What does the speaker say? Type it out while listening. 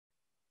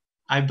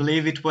I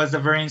believe it was a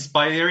very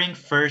inspiring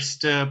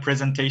first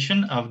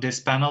presentation of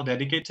this panel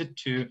dedicated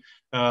to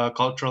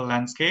cultural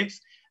landscapes.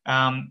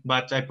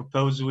 But I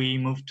propose we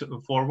move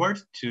forward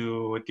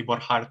to Tibor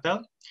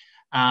HARTEL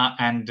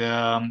and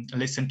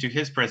listen to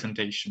his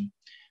presentation.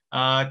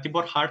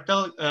 Tibor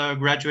HARTEL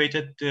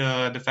graduated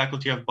the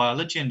Faculty of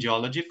Biology and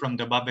Geology from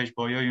the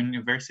Babeș-Bolyai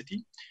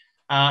University.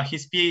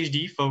 His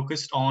PhD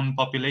focused on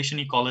population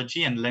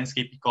ecology and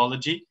landscape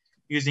ecology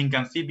using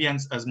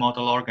amphibians as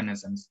model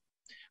organisms.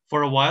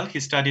 For a while, he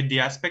studied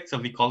the aspects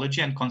of ecology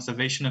and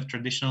conservation of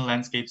traditional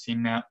landscapes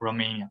in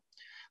Romania.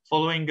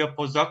 Following a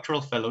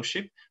postdoctoral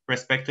fellowship,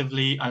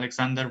 respectively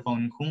Alexander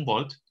von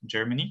Humboldt,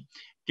 Germany,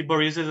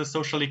 Tibor uses a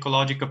social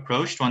ecologic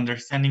approach to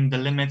understanding the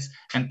limits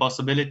and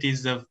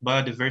possibilities of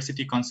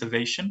biodiversity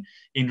conservation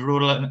in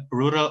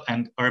rural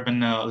and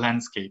urban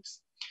landscapes.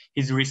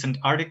 His recent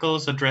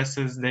articles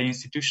addresses the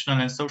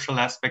institutional and social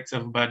aspects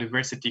of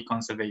biodiversity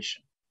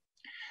conservation.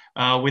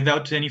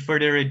 Without any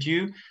further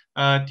ado,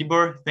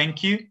 Tibor,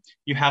 thank you.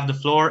 You have the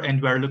floor, and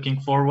we are looking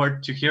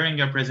forward to hearing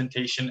your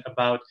presentation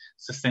about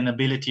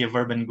sustainability of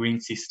urban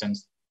green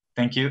systems.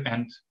 Thank you,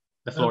 and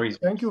the floor is yours.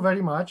 Thank you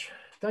very much.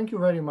 Thank you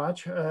very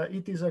much.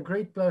 It is a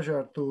great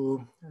pleasure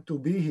to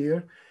be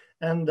here,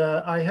 and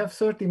I have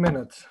 30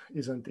 minutes,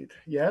 isn't it?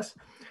 Yes.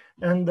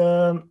 And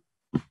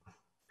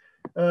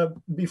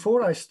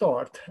before I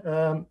start,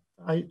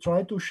 I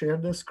try to share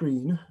the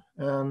screen.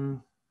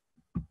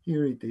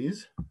 Here it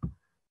is.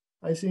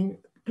 I think,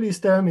 please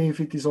tell me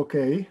if it is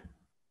okay.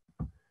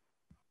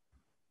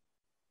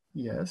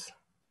 Yes.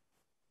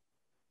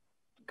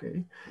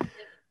 Okay.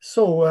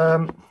 So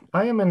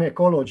I am an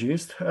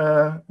ecologist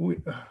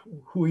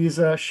who is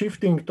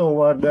shifting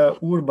toward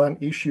urban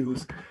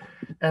issues.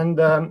 And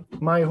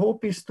my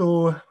hope is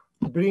to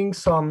bring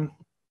some,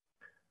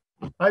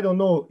 I don't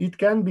know, it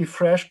can be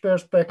fresh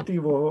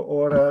perspective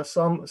or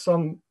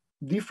some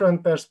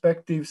different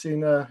perspectives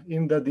in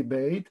the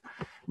debate,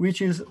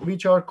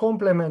 which are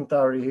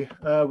complementary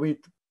with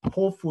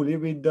hopefully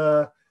with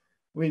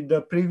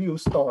the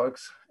previous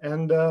talks.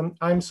 And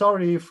I'm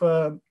sorry if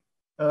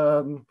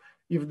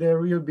there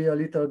will be a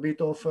little bit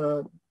of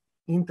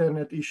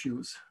internet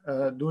issues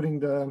during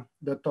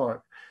the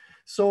talk.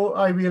 So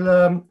I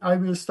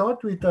will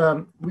start with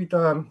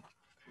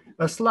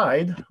a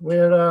slide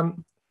where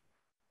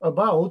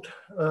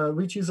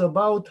which is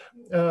about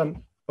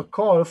a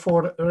call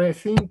for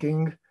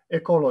rethinking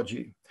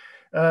ecology.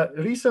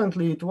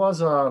 Recently, it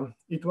was a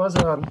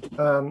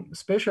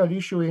special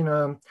issue in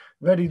a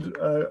very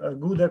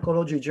good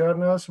ecology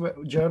journal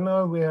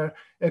where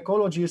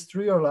ecologists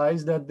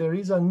realized that there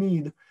is a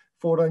need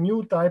for a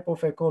new type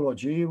of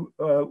ecology,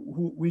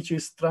 which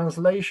is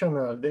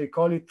translational. They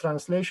call it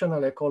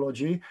translational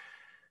ecology.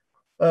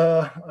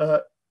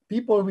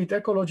 People with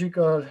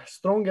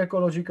strong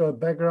ecological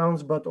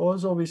backgrounds, but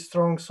also with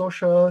strong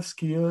social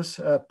skills,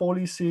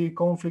 policy,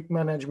 conflict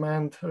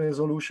management,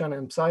 resolution,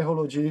 and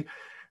psychology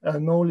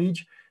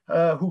knowledge,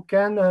 who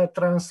can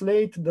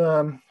translate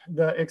the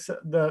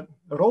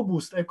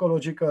robust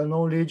ecological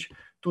knowledge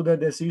to the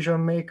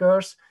decision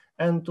makers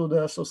and to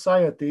the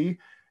society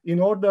in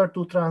order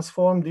to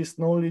transform this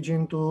knowledge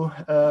into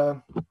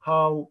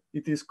how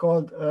it is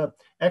called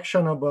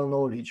actionable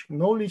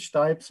knowledge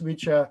types,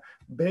 which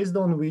based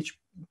on which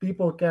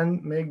people can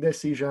make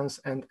decisions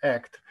and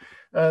act.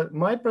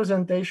 My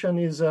presentation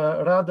is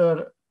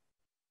rather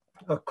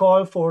a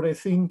call for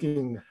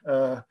rethinking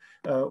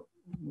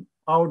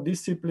our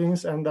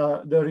disciplines and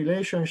the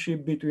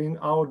relationship between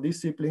our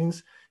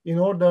disciplines in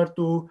order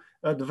to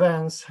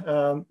advance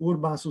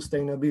urban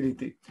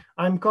sustainability.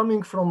 I'm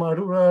coming from a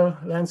rural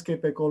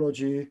landscape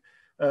ecology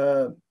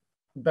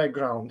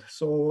background,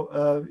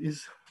 so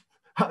is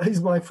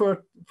my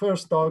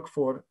first talk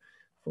for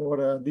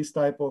this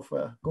type of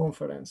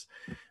conference.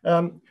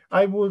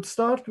 I would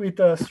start with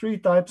 3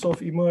 types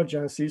of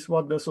emergencies,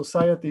 what the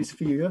societies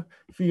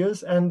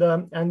feels,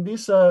 and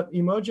these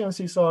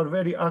emergencies are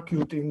very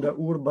acute in the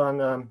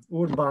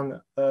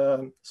urban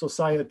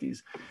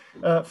societies.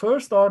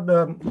 First are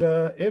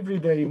the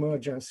everyday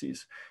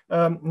emergencies.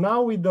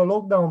 Now with the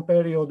lockdown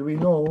period, we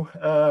know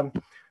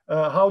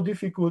how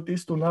difficult it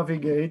is to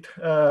navigate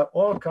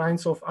all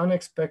kinds of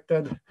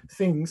unexpected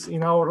things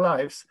in our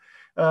lives.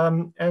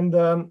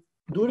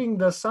 During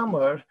the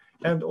summer,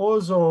 and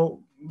also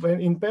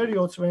in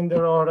periods when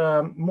there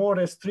are more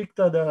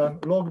restricted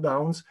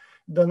lockdowns,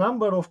 the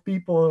number of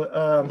people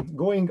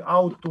going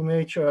out to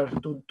nature,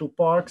 to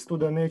parks, to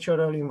the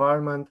natural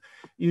environment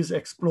is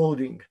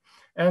exploding.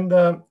 And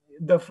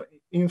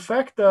in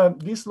fact,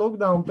 this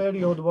lockdown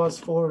period was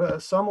for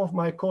some of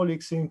my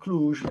colleagues in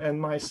Cluj and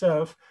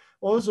myself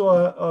also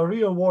a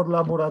real world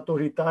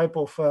laboratory type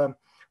of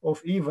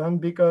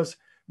event,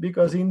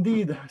 because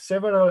indeed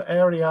several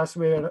areas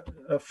were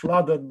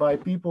flooded by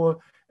people,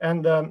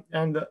 and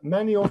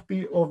many of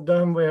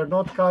them were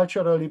not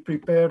culturally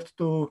prepared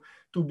to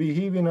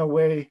behave in a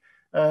way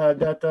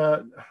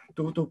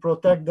to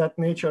protect that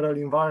natural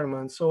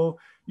environment. So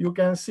you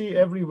can see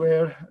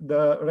everywhere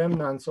the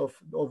remnants of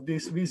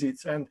these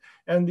visits. And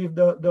if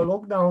the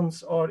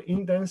lockdowns are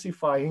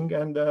intensifying,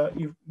 and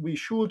if we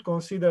should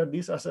consider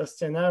this as a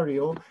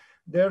scenario,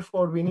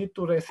 therefore we need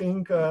to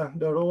rethink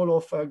the role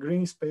of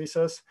green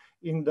spaces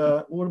in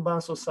the urban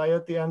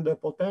society and the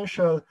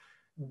potential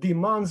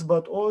demands,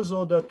 but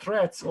also the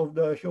threats of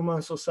the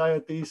human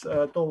societies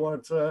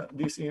towards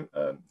these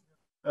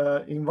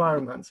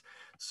environments.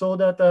 So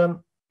that,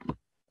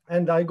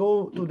 and I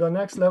go to the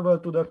next level,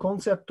 to the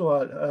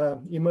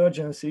conceptual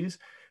emergencies.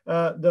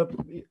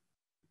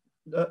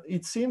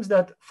 It seems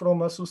that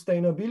from a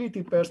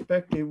sustainability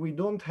perspective, we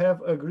don't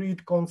have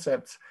agreed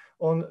concepts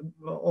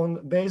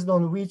based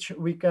on which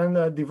we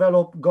can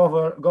develop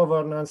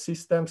governance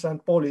systems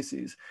and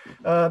policies.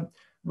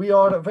 We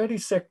are very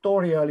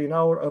sectorial in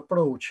our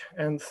approach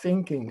and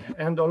thinking,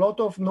 and a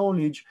lot of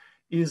knowledge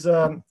is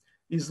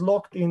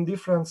locked in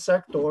different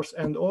sectors,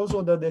 and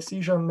also the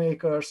decision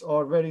makers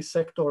are very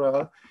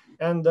sectoral.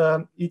 And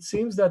it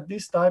seems that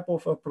this type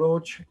of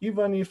approach,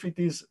 even if it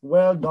is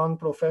well done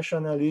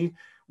professionally,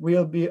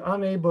 will be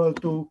unable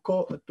to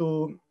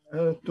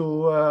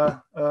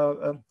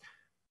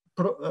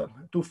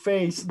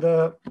face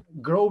the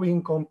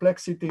growing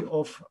complexity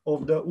of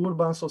the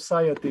urban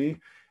society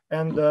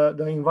and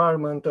the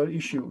environmental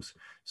issues.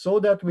 So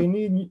that we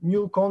need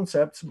new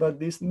concepts, but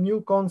these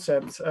new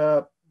concepts,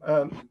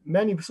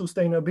 many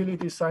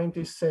sustainability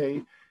scientists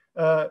say,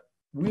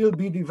 will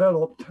be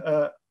developed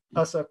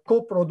as a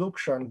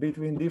co-production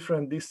between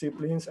different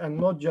disciplines and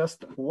not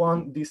just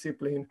one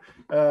discipline.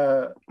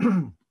 The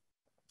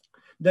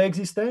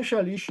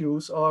existential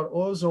issues are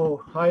also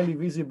highly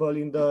visible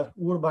in the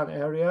urban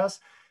areas.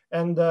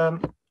 And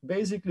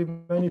basically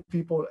many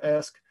people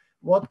ask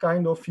what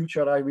kind of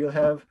future I will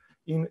have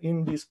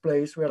in this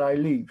place where I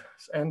live,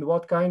 and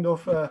what kind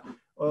of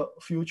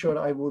future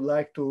I would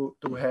like to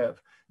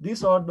have.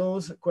 These are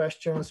those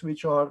questions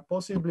which are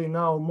possibly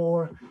now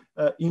more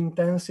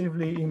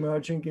intensively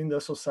emerging in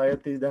the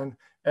society than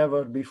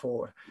ever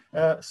before.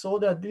 So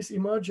that these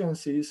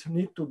emergencies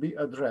need to be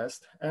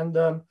addressed. And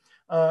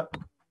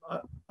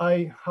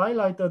I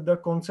highlighted the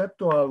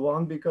conceptual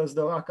one because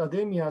the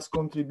academia's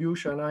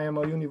contribution, I am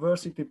a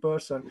university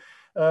person,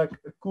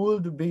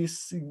 could be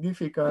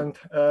significant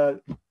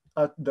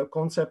at the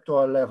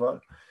conceptual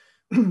level.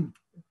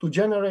 To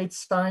generate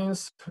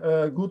science,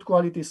 good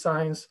quality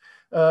science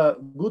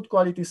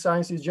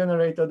is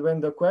generated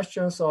when the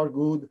questions are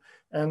good,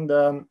 and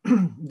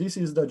this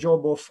is the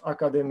job of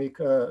academic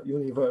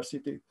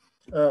university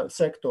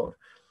sector.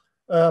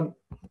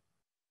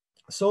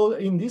 So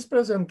in this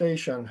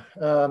presentation,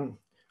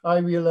 I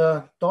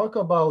will talk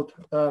about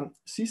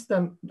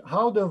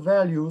how the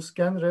values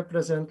can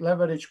represent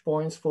leverage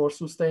points for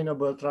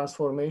sustainable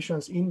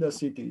transformations in the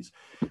cities.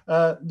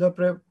 I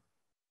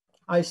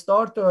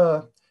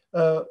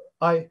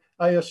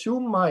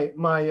assume my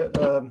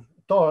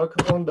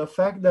talk on the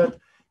fact that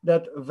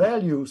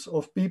values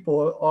of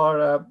people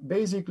are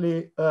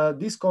basically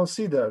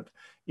disconsidered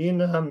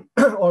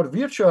or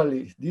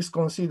virtually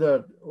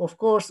disconsidered. Of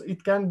course,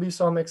 it can be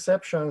some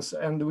exceptions,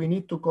 and we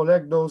need to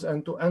collect those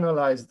and to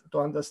analyze to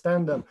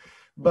understand them.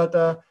 But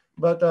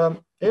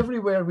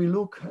everywhere we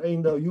look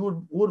in the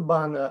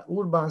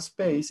urban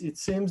space, it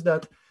seems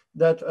that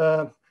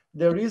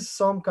there is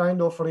some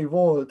kind of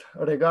revolt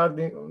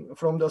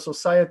from the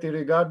society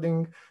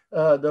regarding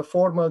the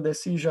formal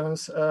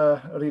decisions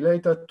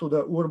related to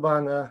the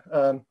urban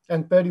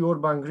and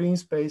peri-urban green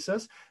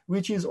spaces,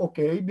 which is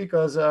okay,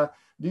 because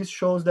this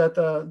shows that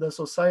the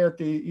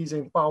society is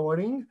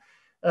empowering.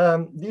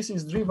 This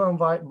is driven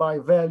by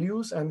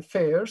values and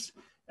fairs,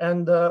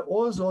 and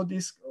also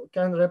this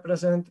can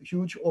represent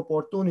huge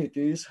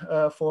opportunities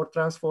for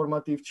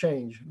transformative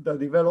change, the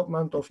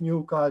development of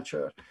new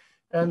culture.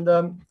 And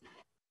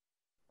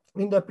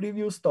in the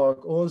previous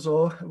talk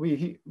also,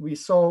 we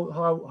saw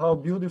how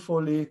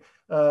beautifully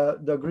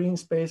the green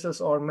spaces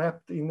are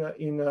mapped in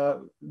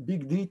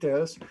big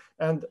details.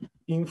 And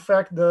in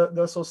fact,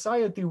 the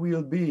society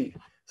will be,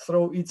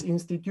 through its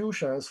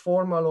institutions,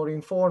 formal or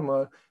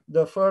informal,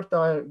 the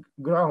fertile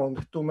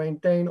ground to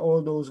maintain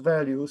all those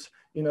values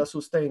in a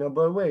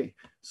sustainable way.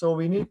 So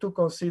we need to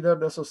consider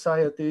the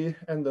society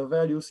and the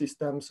value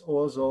systems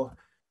also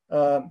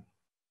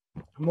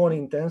more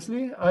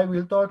intensely. I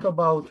will talk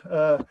about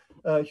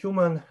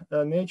human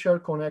nature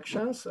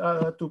connections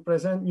to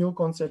present new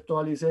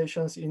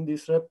conceptualizations in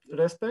this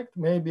respect.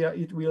 Maybe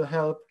it will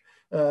help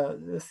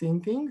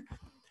thinking.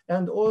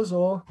 And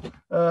also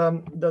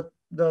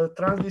the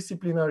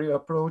transdisciplinary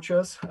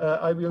approaches.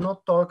 I will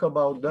not talk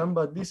about them,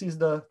 but this is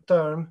the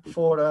term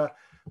for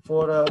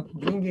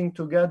bringing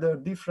together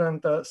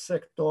different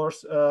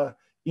sectors,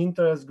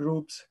 interest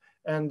groups,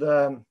 and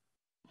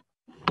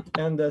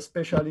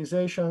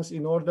specializations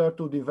in order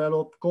to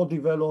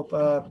co-develop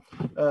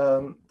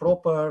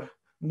proper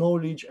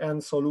knowledge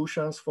and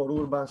solutions for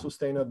urban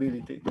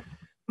sustainability.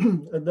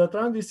 The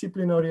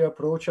transdisciplinary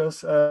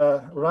approaches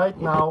right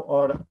now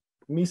are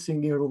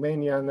missing in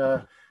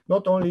Romanian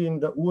not only in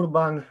the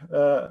urban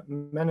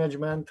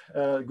management,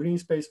 green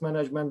space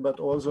management, but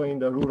also in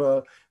the rural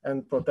and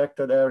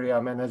protected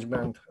area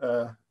management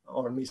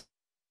are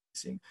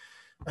missing.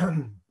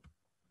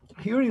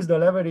 Here is the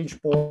leverage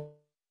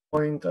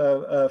point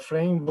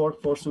framework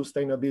for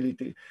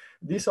sustainability.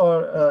 This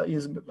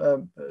is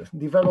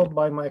developed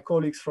by my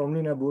colleagues from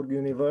Lüneburg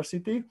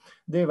University,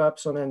 Dave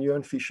Abson and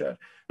Jörn Fischer.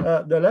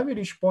 The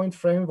leverage point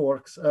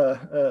frameworks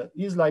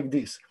is like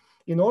this.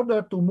 In order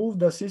to move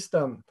the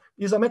system,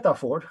 is a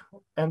metaphor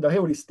and a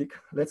heuristic,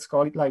 let's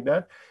call it like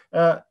that.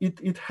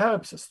 It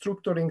helps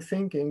structuring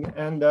thinking,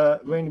 and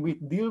when we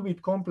deal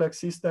with complex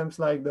systems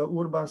like the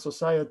urban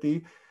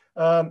society,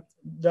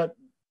 that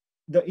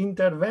the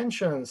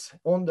interventions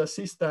on the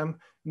system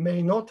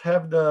may not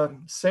have the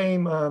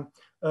same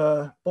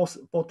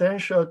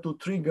potential to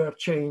trigger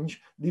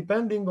change,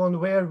 depending on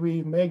where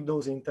we make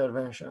those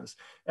interventions.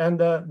 And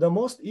the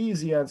most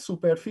easy and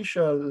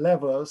superficial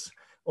levels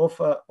of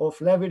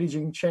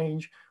leveraging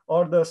change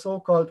are the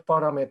so-called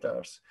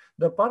parameters.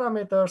 The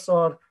parameters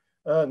are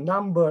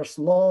numbers,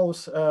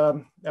 laws,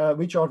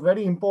 which are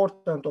very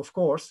important, of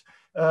course,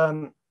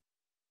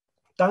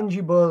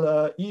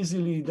 tangible,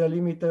 easily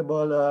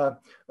delimitable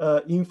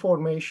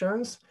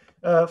informations.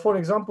 For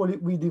example,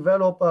 we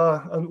develop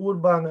an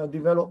urban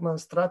development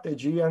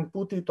strategy and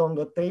put it on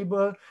the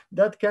table.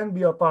 That can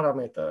be a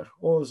parameter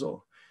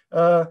also.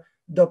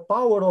 The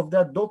power of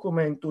that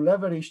document to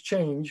leverage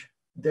change,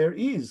 there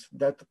is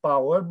that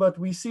power, but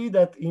we see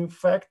that in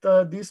fact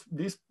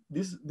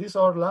these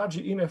are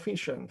largely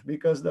inefficient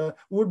because the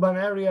urban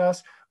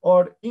areas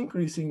are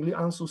increasingly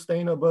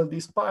unsustainable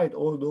despite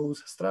all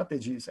those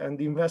strategies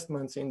and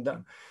investments in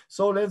them.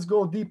 So let's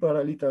go deeper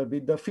a little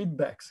bit, the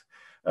feedbacks.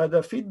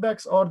 The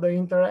feedbacks are the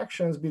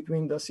interactions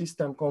between the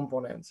system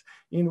components.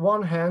 In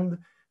one hand,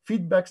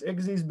 feedbacks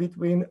exist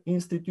between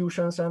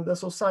institutions and the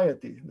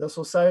society. The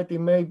society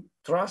may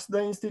trust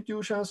the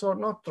institutions or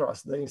not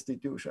trust the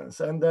institutions.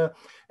 And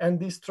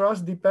this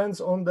trust depends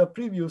on the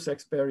previous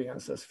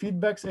experiences.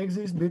 Feedbacks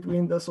exist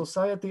between the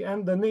society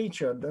and the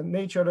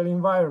natural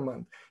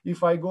environment.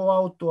 If I go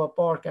out to a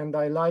park and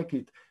I like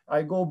it,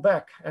 I go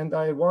back and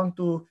I want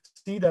to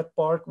see that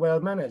park well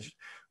managed.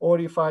 Or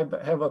if I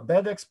have a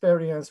bad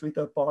experience with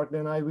a park,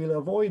 then I will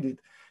avoid it.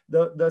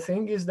 The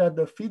thing is that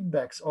the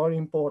feedbacks are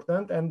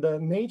important, and the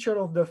nature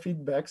of the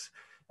feedbacks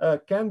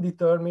can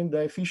determine the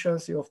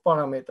efficiency of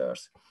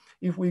parameters.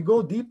 If we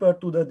go deeper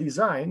to the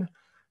design,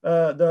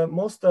 the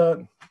most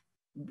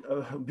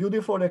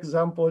beautiful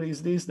example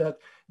is this, that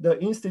the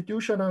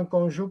institutional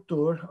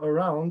conjuncture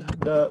around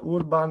the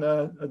urban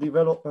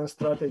development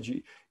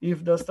strategy.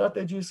 If the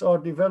strategies are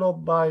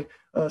developed by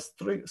a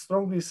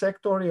strongly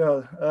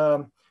sectorial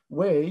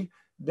way,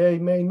 they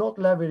may not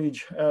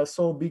leverage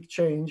so big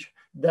change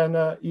than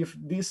if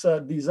this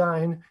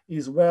design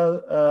is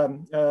well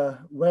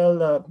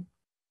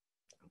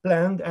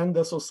planned and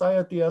the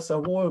society as a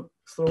whole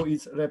through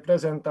its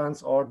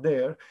representatives are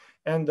there,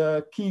 and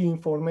key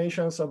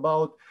informations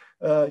about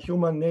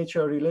human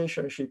nature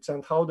relationships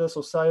and how the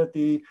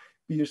society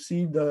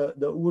perceives the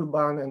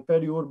urban and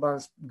peri-urban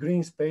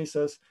green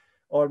spaces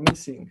are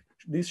missing.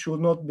 This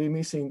should not be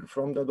missing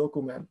from the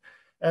document.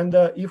 And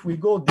if we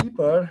go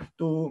deeper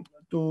to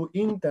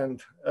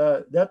intent,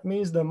 that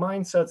means the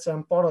mindsets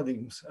and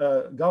paradigms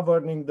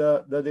governing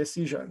the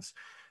decisions.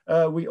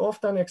 We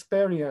often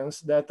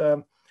experience that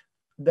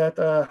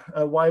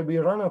while we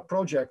run a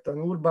project, an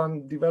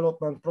urban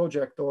development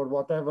project or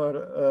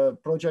whatever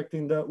project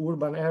in the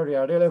urban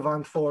area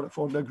relevant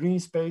for the green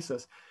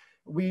spaces,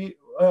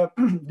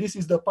 this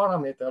is the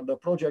parameter, the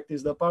project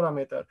is the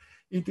parameter.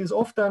 It is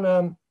often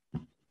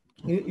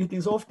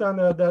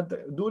that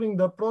during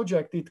the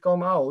project it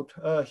come out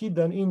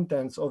hidden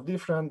intents of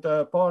different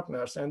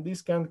partners, and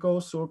this can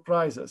cause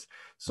surprises.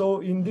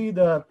 So indeed,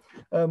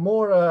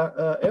 more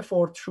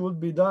effort should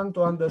be done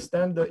to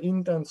understand the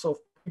intents of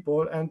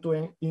people and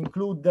to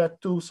include that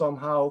too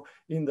somehow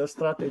in the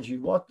strategy,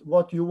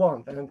 what you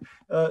want. And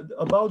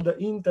about the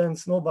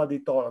intents, nobody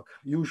talk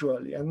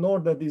usually, and nor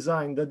the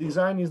design. The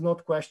design is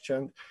not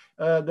questioned.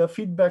 The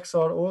feedbacks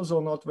are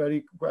also not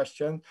very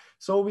questioned.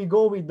 So we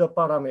go with the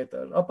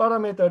parameter. A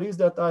parameter is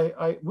that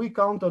we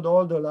counted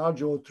all the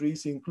large old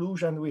trees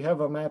inclusion. We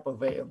have a map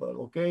available,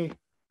 okay?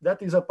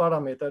 That is a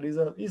parameter,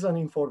 is an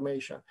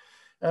information.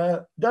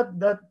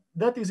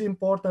 That is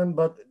important,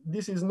 but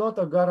this is not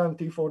a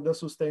guarantee for the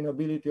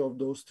sustainability of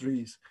those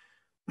trees.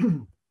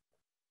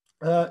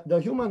 The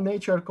human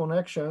nature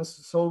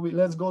connections, so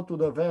let's go to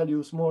the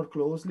values more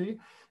closely.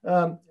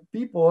 Our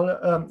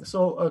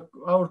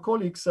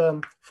colleagues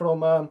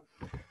from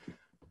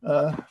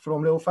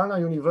Leuphana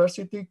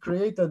University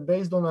created,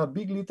 based on a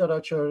big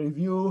literature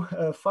review,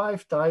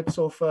 5 types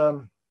of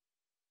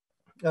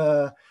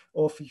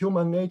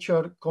human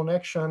nature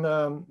connection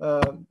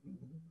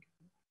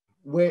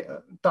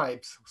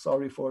types,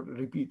 sorry for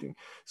repeating.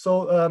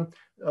 So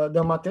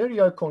the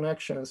material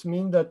connections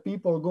mean that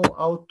people go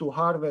out to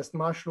harvest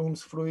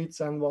mushrooms, fruits,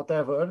 and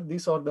whatever.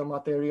 These are the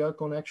material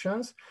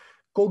connections.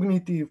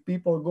 Cognitive,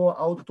 people go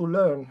out to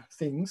learn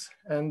things,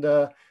 and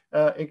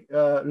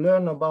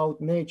learn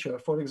about nature.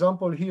 For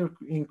example, here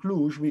in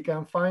Cluj, we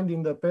can find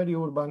in the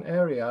peri-urban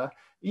area,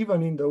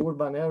 even in the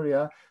urban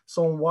area,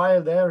 some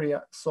wild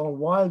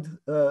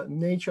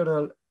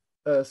natural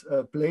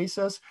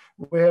places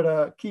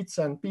where kids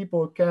and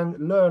people can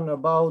learn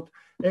about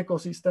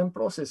ecosystem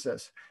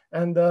processes.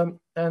 And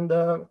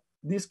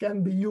this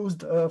can be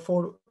used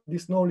for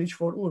this knowledge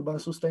for urban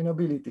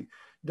sustainability.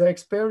 The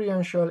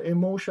experiential,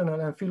 emotional,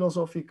 and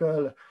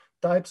philosophical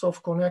types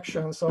of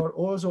connections are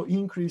also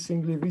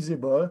increasingly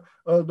visible,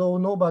 although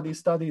nobody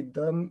studied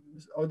them,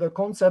 or the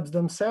concepts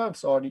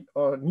themselves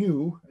are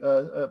new,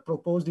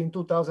 proposed in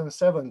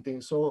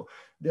 2017. So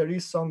there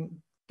is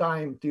some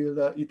time till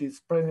it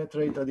is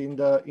penetrated in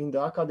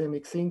the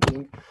academic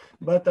thinking.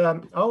 But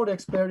our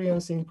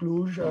experience in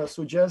Cluj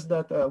suggests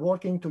that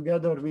working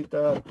together with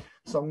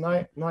some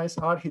nice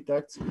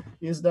architects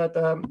is that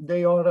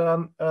they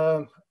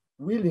are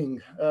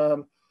willing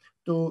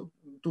to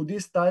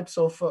these types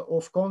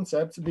of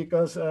concepts,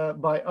 because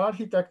by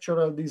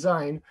architectural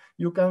design,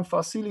 you can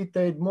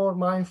facilitate more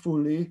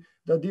mindfully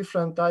the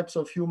different types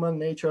of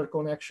human-nature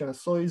connections.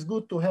 So it's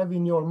good to have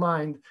in your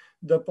mind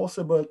the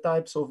possible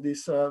types of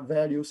these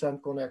values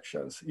and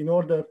connections in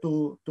order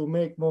to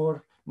make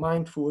more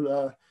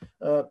mindful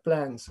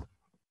plans.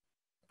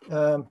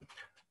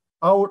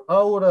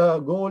 Our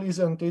goal,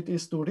 isn't it,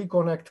 is to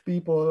reconnect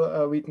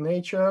people with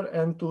nature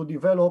and to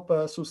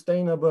develop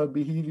sustainable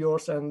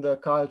behaviors and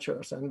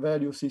cultures and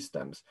value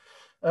systems.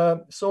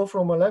 So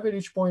from a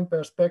leverage point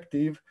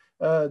perspective,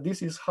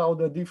 this is how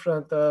the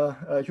different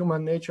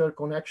human-nature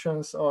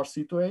connections are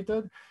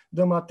situated.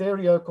 The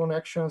material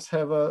connections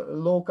have a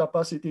low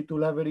capacity to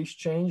leverage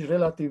change,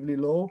 relatively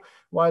low,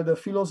 while the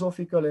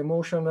philosophical,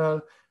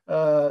 emotional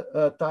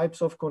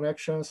types of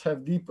connections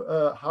have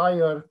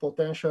higher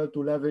potential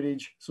to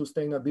leverage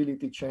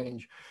sustainability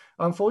change.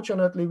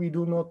 Unfortunately, we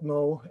do not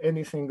know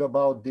anything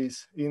about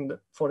this,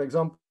 for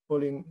example,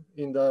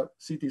 in the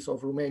cities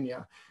of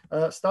Romania.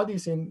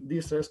 Studies in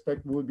this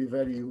respect would be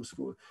very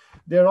useful.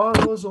 There are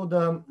also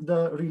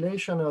the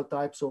relational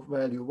types of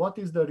value. What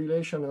is the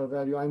relational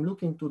value? I'm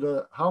looking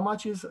to how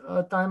much is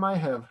time I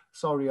have?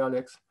 Sorry,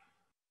 Alex.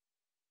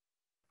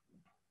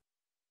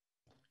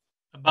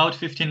 About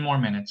 15 more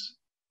minutes.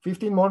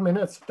 15 more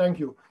minutes, thank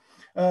you.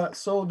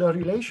 So the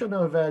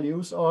relational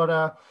values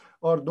are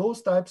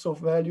those types of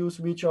values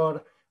which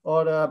are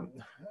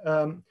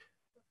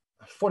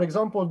for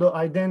example, the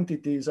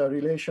identity is a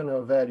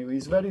relational value.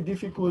 It's very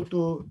difficult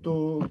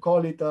to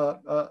call it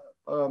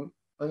an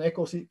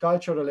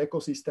cultural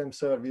ecosystem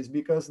service,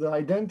 because the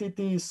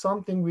identity is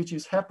something which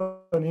is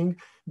happening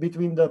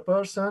between the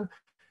person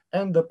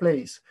and the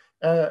place.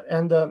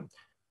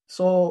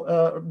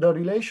 So the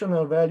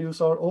relational values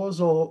are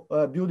also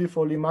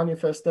beautifully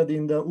manifested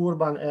in the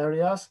urban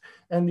areas.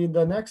 And in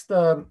the next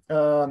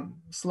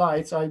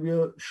slides, I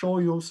will show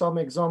you some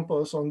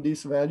examples on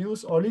these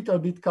values, a little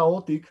bit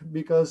chaotic,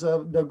 because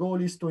the goal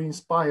is to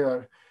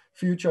inspire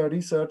future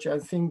research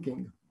and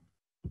thinking.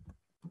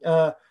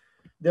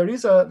 There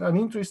is an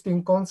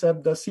interesting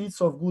concept, the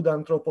seeds of good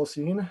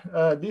Anthropocene.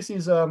 This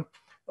is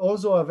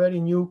also a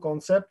very new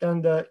concept,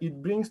 and it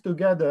brings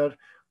together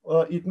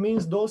it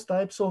means those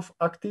types of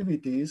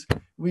activities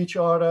which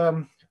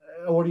are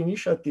or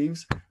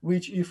initiatives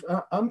which, if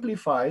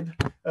amplified,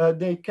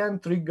 they can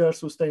trigger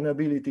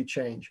sustainability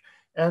change.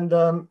 And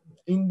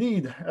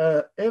indeed,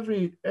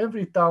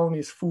 every town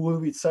is full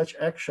with such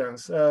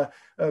actions,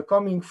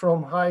 coming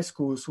from high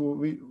schools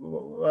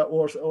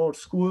or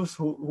schools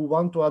who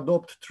want to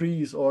adopt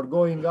trees, or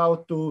going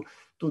out to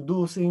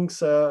do things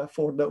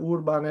for the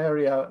urban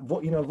area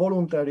in a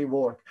voluntary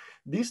work.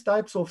 These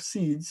types of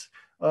seeds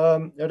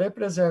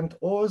represent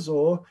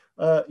also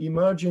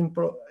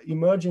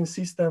emerging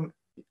system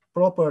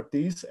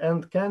properties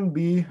and can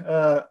be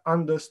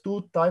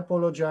understood,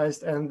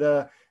 typologized,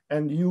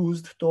 and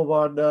used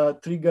toward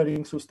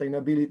triggering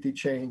sustainability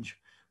change.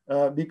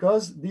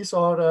 Because these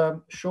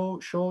are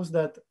shows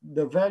that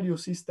the value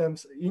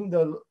systems in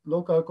the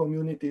local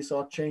communities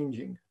are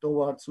changing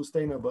toward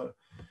sustainable.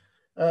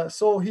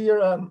 So here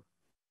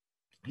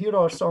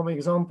are some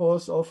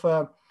examples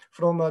of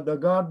from the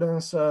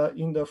gardens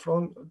in the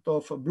front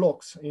of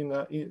blocks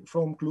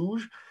from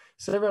Cluj.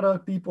 Several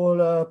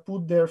people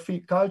put their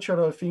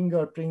cultural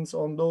fingerprints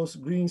on those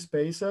green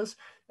spaces,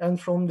 and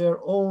from their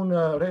own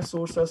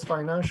resources,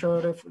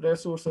 financial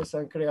resources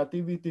and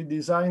creativity,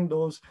 design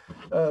those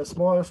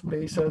small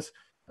spaces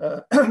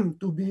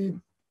to be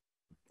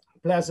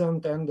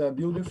pleasant and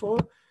beautiful.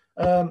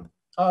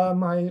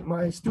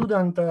 My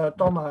student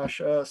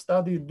Tomasz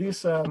studied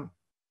these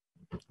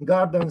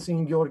gardens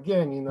in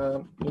Gheorgheni,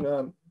 in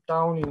a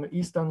town in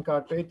Eastern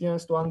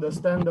Carpathians, to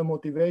understand the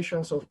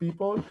motivations of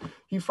people.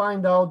 He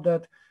found out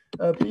that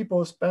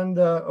people spend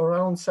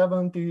around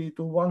 70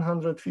 to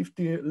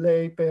 150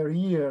 lei per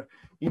year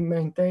in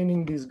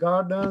maintaining these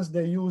gardens.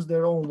 They use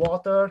their own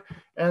water,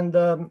 and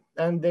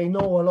they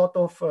know a lot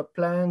of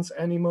plants,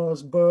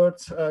 animals,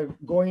 birds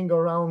going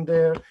around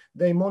there.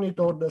 They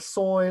monitor the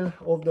soil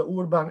of the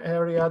urban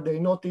area. They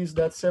notice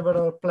that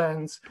several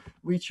plants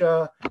which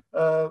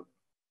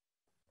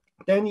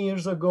 10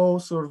 years ago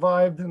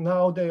survived,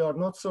 now they are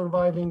not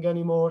surviving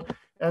anymore.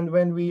 And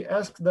when we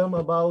ask them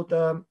about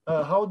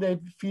how they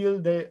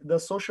feel the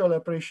social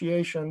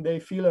appreciation, they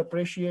feel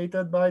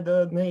appreciated by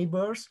the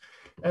neighbors.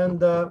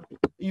 And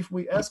if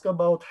we ask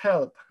about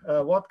help,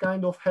 what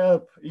kind of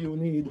help you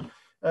need,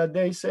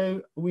 they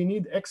say we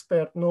need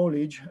expert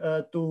knowledge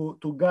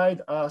to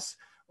guide us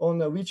on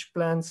which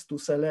plants to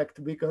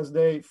select, because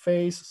they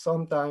face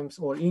sometimes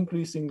or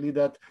increasingly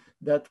that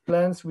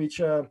plants which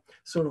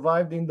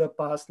survived in the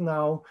past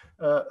now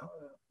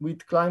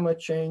with climate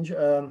change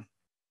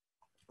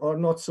are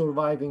not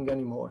surviving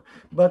anymore.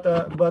 But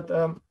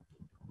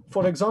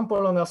for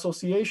example, an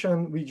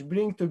association which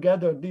bring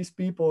together these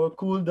people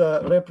could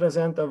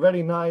represent a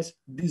very nice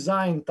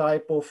design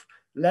type of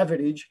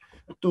leverage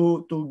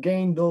to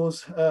gain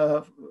those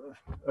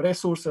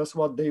resources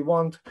what they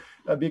want,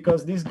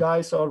 because these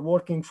guys are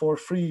working for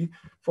free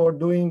for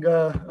doing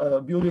a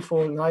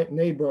beautiful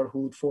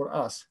neighborhood for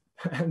us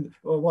and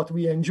what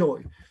we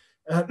enjoy.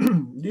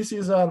 This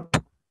is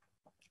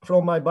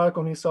from my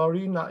balcony,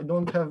 sorry, I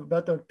don't have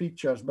better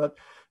pictures, but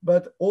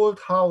old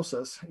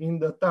houses in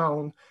the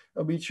town,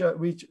 which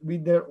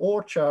with their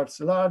orchards,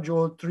 large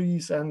old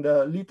trees and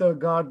little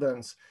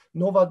gardens,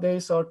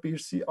 nowadays are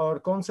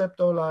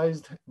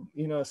conceptualized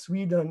in a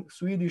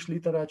Swedish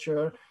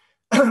literature,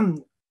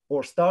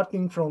 or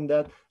starting from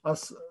that,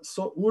 as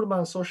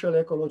urban social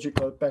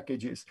ecological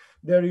packages.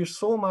 There is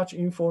so much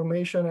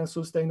information and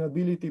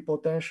sustainability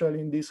potential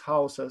in these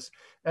houses.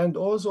 And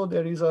also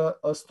there is a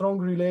strong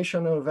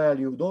relational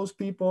value. Those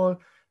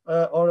people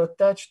are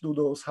attached to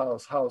those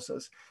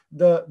houses.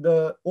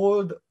 The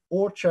old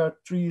orchard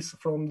trees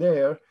from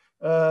there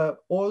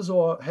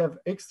also have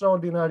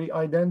extraordinary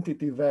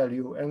identity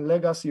value and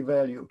legacy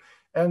value.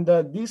 And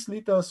these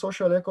little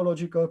social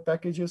ecological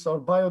packages are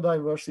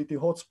biodiversity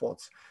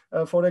hotspots.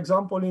 For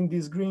example, in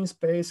this green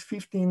space,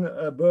 15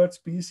 bird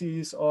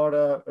species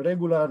are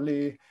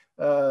regularly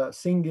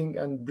singing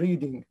and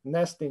breeding,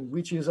 nesting,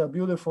 which is a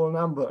beautiful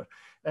number.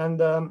 And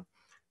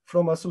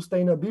from a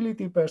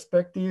sustainability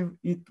perspective,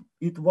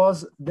 it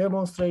was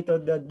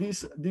demonstrated that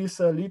these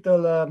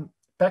little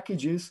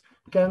packages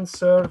can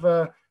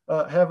serve,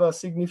 have a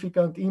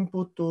significant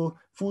input to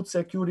food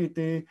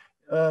security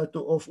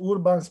of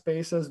urban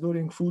spaces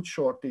during food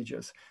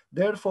shortages.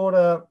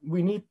 Therefore,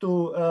 we need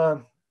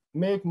to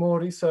make more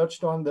research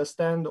to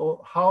understand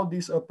how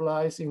this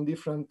applies in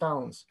different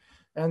towns,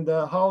 and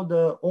how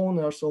the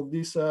owners of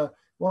this,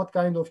 what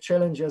kind of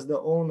challenges the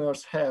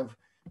owners have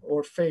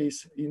or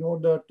face in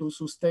order to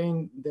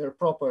sustain their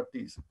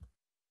properties.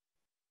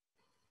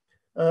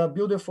 A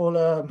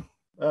beautiful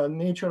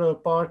natural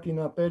park in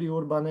a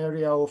peri-urban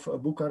area of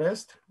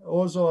Bucharest,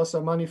 also as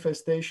a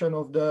manifestation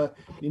of the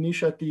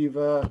initiative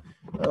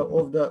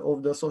of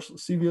the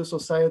civil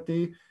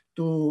society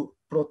to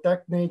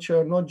protect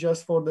nature, not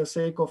just for the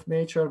sake of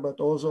nature, but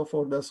also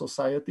for the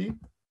society.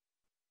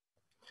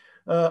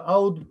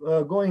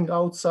 Going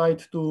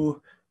outside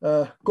to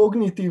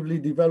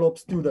cognitively develop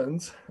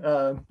students,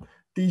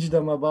 teach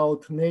them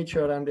about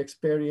nature and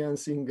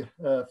experiencing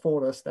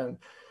forest. And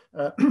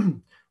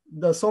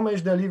the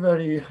Somes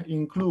Delivery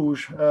in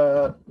Cluj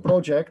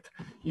project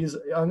is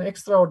an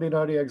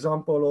extraordinary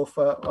example of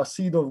a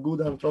seed of good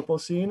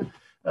Anthropocene.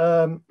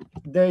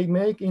 They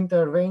make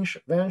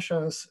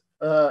interventions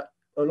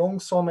along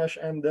Somes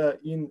and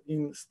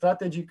in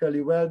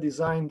strategically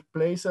well-designed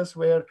places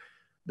where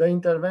the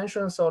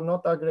interventions are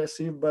not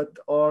aggressive, but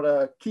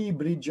are key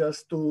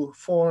bridges to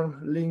form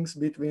links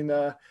between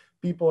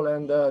people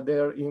and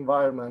their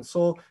environment.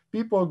 So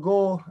people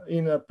go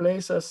in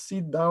places,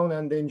 sit down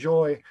and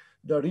enjoy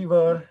the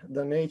river,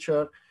 the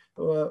nature,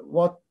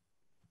 what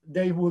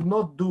they would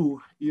not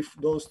do if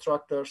those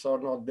structures are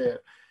not there.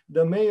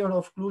 The mayor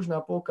of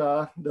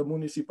Cluj-Napoca, the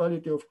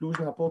municipality of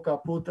Cluj-Napoca,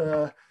 put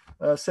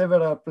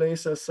several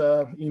places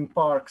in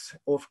parks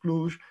of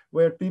Cluj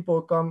where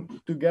people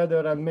come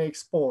together and make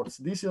sports.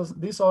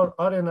 These are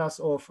arenas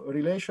of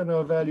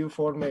relational value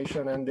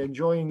formation and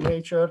enjoying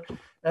nature.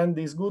 And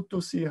it's good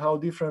to see how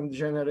different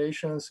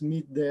generations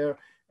meet there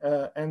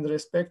and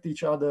respect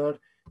each other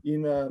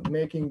in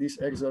making these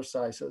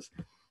exercises.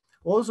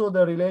 Also,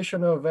 the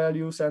relational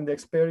values and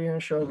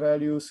experiential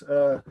values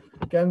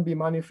can be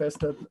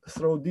manifested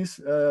through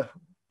this,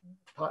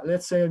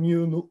 let's say,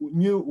 new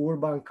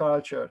urban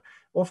culture.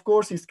 Of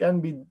course, it can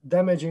be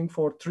damaging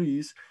for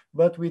trees,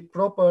 but with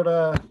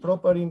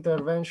proper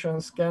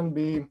interventions,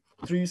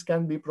 trees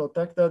can be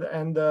protected,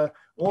 and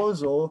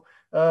also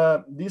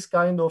this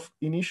kind of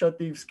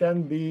initiatives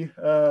can be,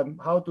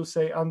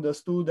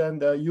 understood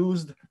and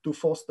used to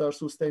foster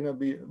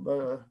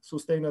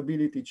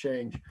sustainability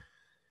change.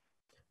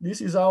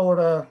 This is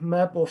our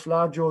map of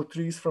large old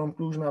trees from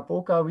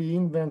Cluj-Napoca. We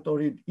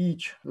inventoried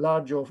each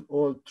large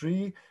old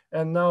tree,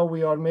 and now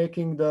we are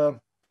making the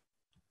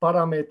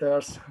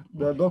parameters,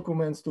 the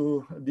documents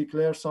to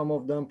declare some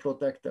of them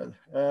protected.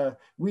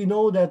 We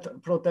know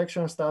that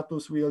protection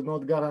status will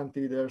not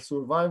guarantee their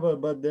survival,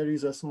 but there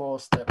is a small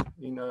step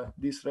in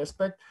this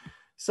respect.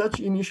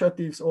 such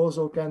initiatives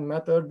also can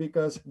matter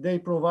because they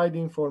provide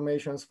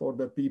information for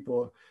the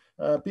people.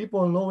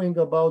 People knowing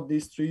about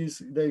these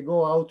trees, they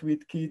go out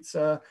with kids,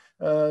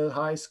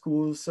 high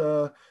schools,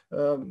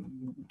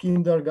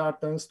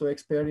 kindergartens to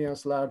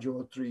experience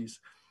larger trees.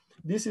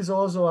 This is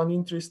also an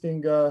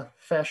interesting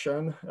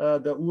fashion,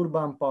 the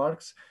urban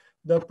parks.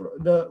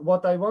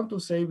 What I want to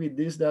say with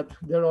this, that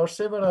there are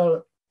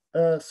several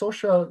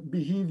social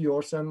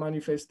behaviors and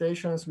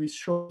manifestations which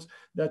shows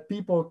that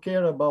people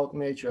care about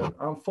nature.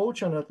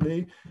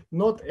 Unfortunately,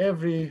 not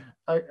every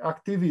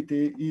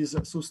activity is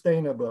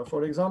sustainable.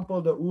 For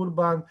example, the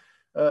urban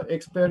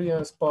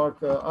experience park,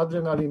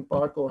 adrenaline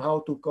park, or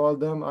how to call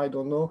them, I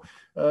don't know,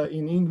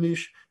 in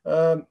English,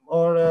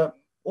 are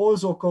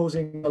also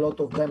causing a lot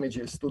of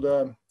damages to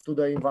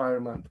the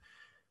environment.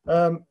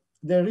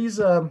 There is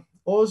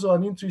also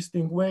an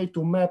interesting way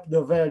to map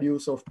the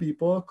values of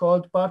people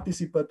called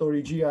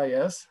participatory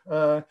GIS.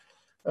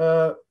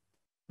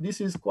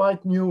 This is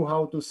quite new,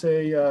 how to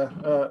say,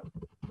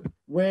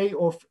 way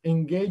of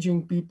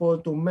engaging people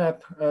to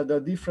map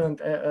the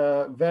different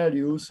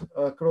values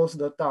across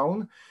the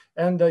town.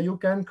 And you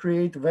can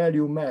create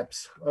value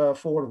maps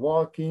for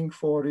walking,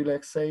 for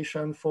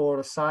relaxation,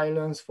 for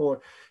silence,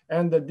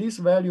 and these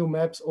value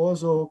maps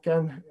also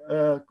can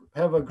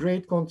have a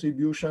great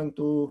contribution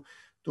to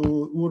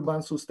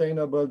urban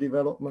sustainable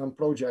development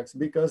projects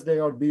because they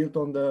are built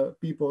on the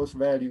people's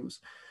values.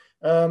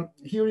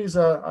 Here is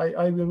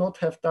I will not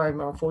have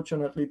time,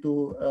 unfortunately,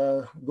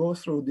 to go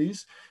through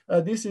this.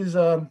 This is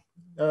a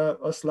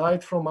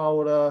slide from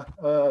our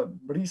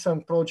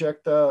recent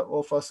project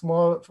of a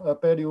small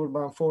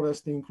peri-urban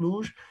forest in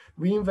Cluj.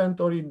 We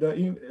inventoried the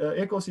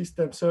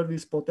ecosystem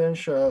service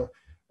potential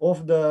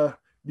of the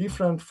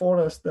different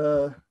forest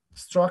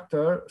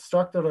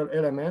structural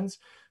elements.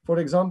 For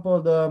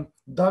example, the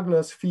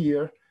Douglas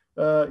fir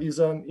is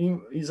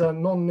a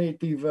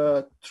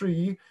non-native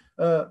tree,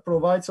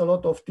 provides a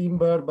lot of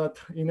timber, but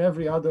in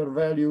every other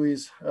value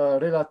is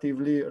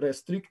relatively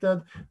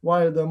restricted,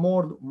 while the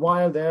more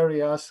wild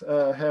areas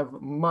have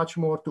much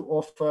more to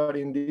offer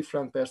in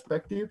different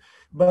perspective.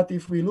 But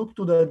if we look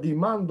to the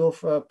demand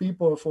of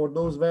people for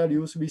those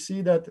values, we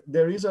see that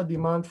there is a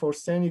demand for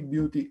scenic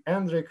beauty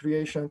and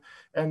recreation,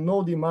 and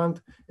no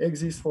demand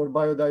exists for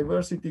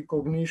biodiversity,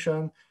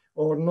 cognition,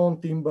 or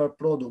non-timber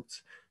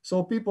products.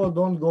 So people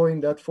don't go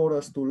in that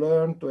forest to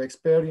learn, to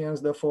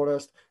experience the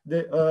forest,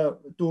 to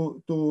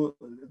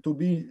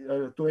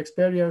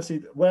experience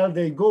it. Well,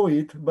 they go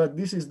it, but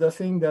this is the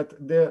thing that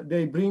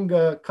they bring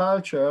a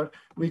culture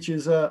which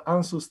is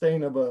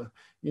unsustainable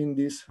in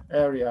this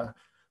area.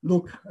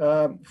 Look,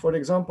 for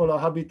example, a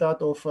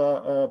habitat of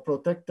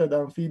protected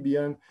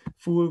amphibian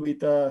full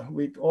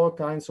with all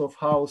kinds of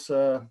house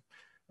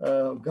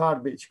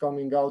garbage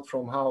coming out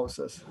from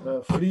houses,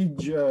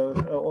 fridge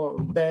or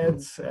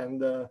beds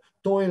and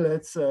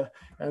toilets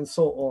and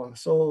so on.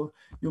 So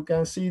you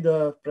can see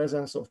the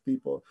presence of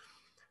people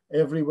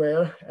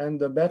everywhere and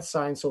the bad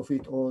signs of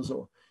it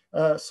also.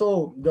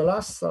 So the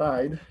last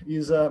slide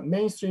is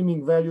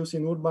mainstreaming values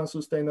in urban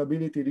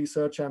sustainability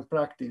research and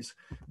practice.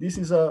 This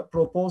is a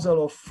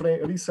proposal of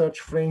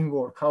research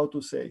framework, how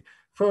to say.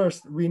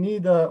 First, we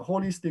need a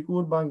holistic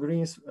urban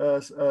green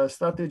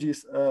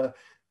strategies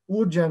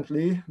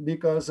urgently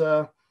because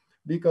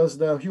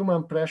the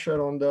human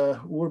pressure on the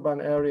urban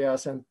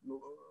areas and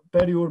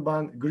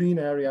peri-urban green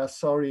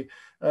areas,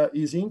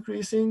 is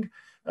increasing.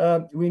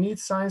 We need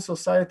science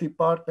society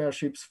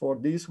partnerships for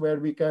this,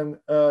 where we can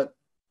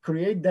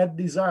create that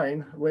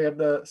design where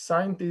the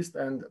scientists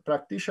and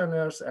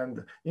practitioners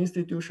and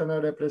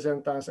institutional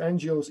representatives,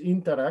 NGOs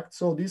interact.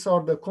 So these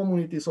are the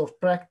communities of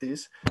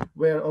practice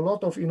where a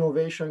lot of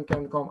innovation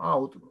can come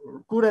out.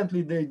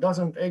 Currently, they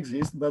doesn't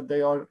exist, but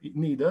they are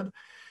needed.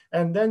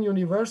 And then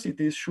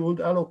universities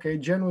should allocate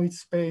genuine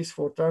space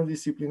for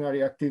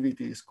transdisciplinary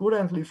activities.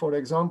 Currently, for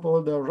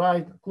example, the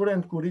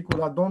current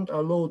curricula don't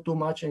allow too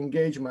much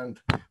engagement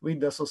with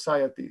the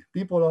society.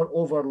 People are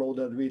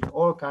overloaded with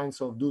all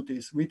kinds of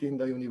duties within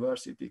the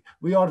university.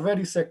 We are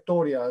very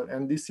sectorial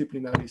and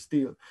disciplinary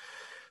still.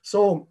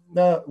 So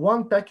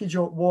one package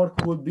of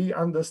work would be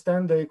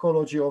understand the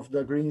ecology of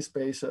the green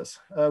spaces.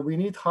 We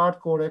need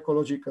hardcore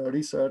ecological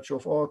research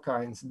of all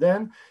kinds.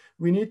 Then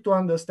we need to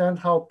understand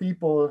how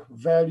people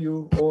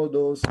value all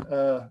those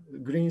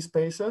green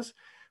spaces.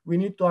 We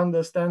need to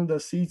understand the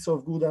seeds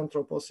of good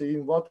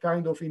Anthropocene, what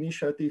kind of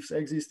initiatives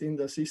exist in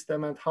the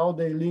system and how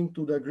they link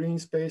to the green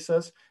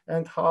spaces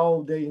and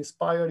how they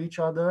inspire each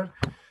other.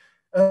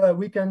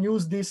 We can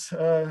use these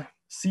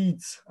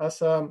seeds as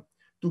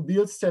to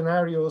build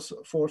scenarios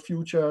for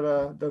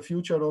the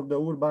future of the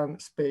urban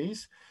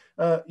space.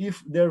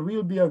 If there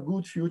will be a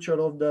good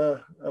future of the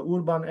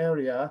urban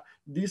area,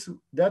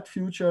 that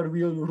future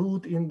will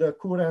root in the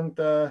current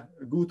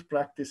good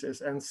practices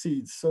and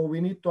seeds. So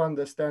we need to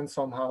understand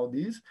somehow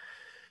this.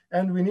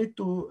 And we need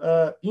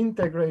to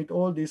integrate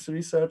all this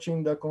research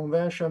in the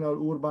conventional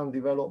urban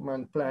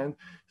development plan.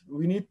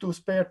 We need to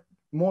spare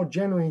more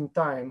genuine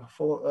time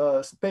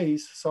for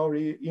space,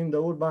 in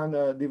the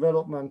urban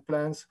development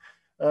plans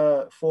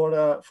for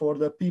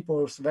the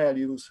people's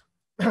values.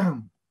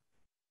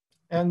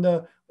 And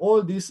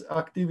all this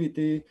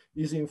activity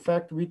is in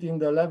fact within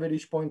the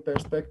leverage point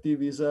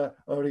perspective is a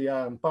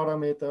area and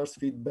parameters,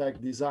 feedback,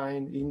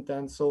 design,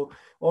 intent. So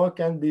all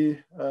can be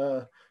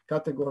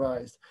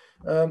categorized.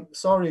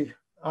 Sorry,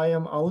 I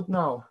am out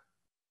now.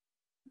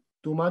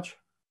 Too much?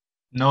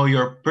 No,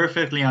 you're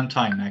perfectly on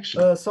time,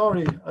 actually.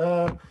 Sorry.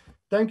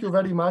 Thank you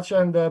very much.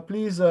 And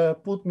please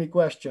put me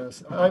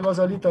questions. I was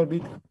a little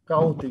bit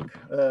chaotic.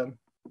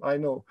 I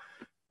know.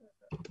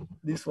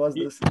 This was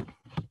this.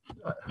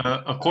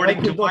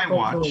 According to my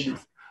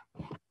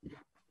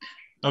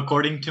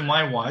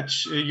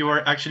watch, you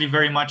are actually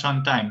very much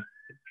on time.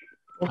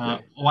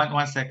 Okay.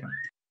 One second.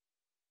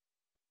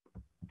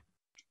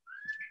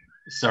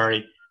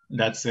 Sorry,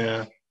 that's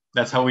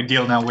how we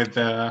deal now with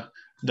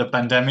the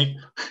pandemic.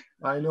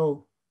 I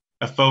know.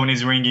 A phone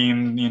is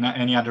ringing in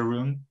any other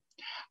room.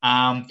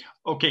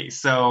 Okay,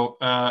 so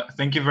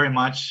thank you very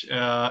much.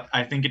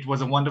 I think it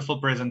was a wonderful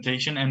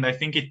presentation, and I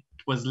think it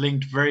was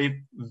linked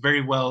very,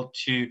 very well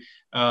to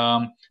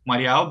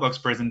Maria Aubach's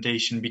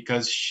presentation,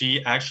 because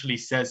she actually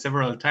said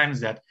several times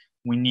that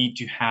we need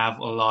to have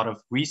a lot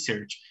of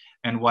research.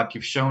 And what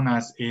you've shown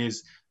us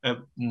is a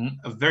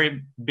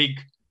very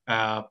big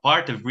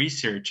part of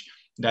research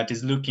that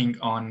is looking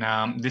on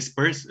this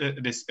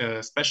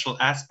special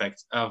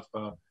aspects of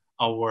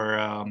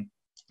our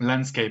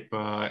landscape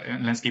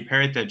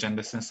heritage and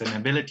the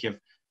sustainability of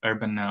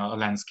urban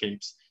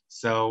landscapes.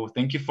 So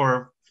thank you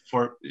for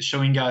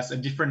showing us a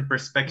different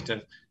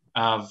perspective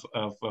of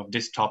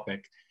this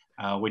topic,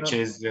 which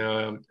is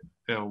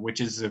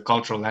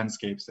cultural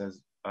landscapes,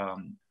 as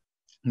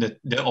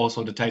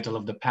also the title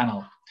of the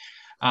panel.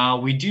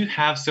 We do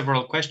have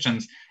several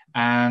questions,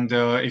 and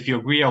if you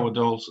agree, I would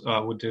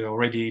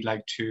already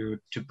like to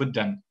put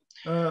them.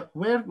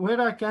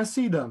 Where I can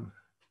see them?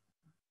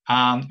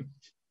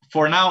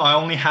 For now, I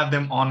only have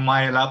them on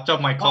my laptop.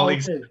 My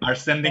colleagues are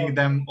sending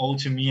them all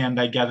to me, and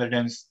I gather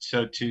them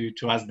to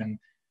ask them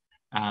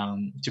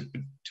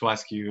to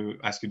ask you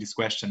these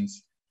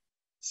questions.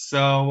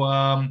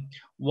 So,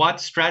 what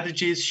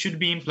strategies should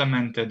be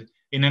implemented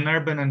in an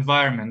urban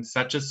environment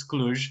such as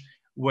Cluj,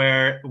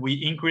 where we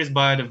increase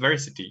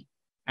biodiversity?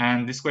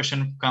 And this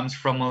question comes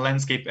from a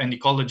landscape and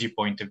ecology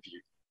point of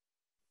view.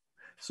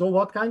 So,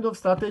 what kind of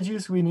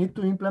strategies we need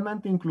to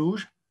implement in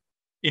Cluj?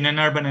 In an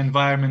urban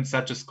environment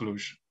such as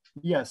Cluj.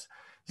 Yes.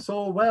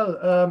 So,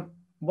 well,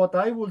 what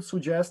I would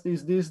suggest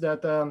is this,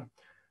 that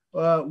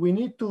we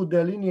need to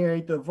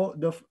delineate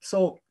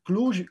so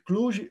Cluj.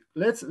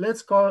 Let's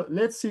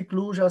see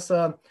Cluj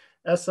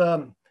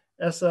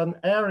as an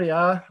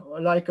area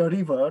like a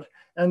river,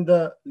 and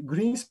the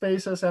green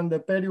spaces and the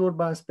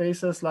peri-urban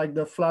spaces like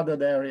the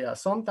flooded area.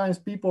 Sometimes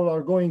people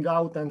are going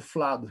out and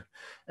flood,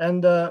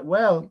 and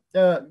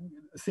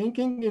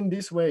thinking in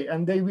this way,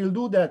 and they will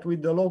do that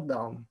with the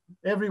lockdown.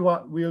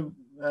 Everyone will.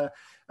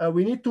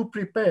 We need to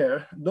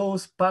prepare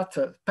those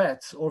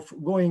paths of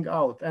going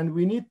out, and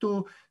we need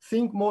to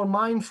think more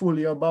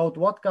mindfully about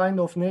what kind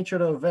of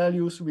natural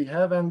values we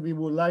have and we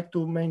would like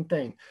to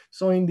maintain.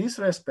 So in this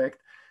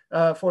respect,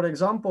 for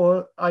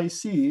example, I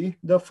see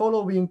the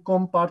following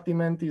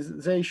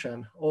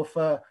compartmentalization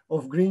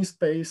of green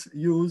space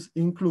use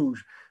in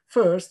Cluj.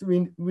 First,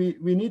 we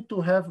need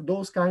to have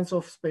those kinds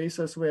of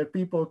spaces where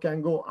people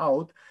can go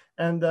out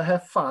and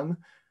have fun,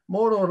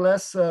 more or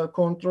less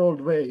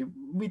controlled way,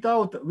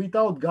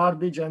 without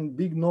garbage and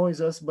big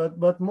noises,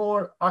 but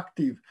more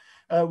active.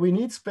 We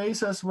need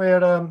spaces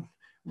where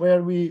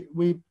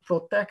we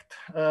protect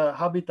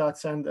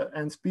habitats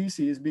and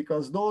species,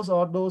 because those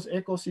are those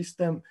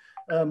ecosystem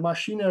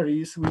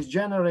machineries which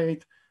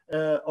generate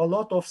a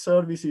lot of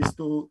services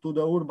to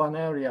the urban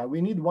area.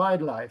 We need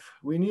wildlife.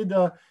 We need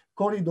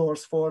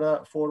corridors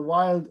for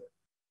wild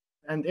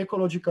and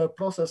ecological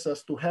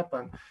processes to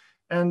happen.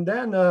 And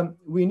then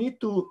we need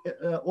to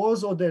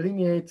also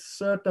delineate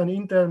certain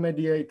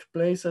intermediate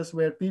places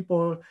where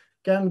people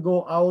can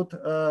go out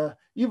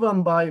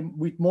even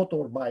with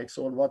motorbikes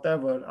or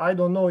whatever. I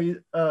don't know,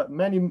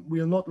 many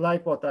will not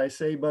like what I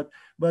say, but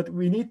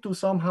we need to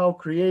somehow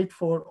create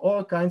for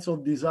all kinds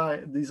of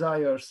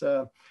desires.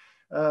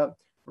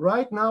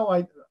 Right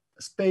now,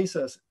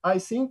 spaces, I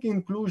think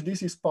in Cluj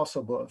this is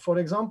possible. For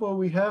example,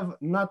 we have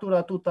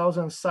Natura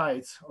 2000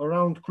 sites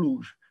around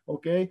Cluj.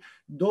 Okay,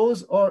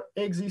 those are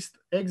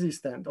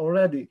existent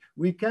already.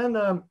 We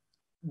can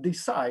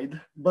decide,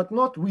 but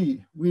not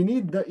we. We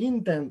need the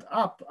intent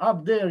up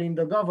there in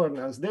the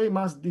governance. They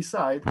must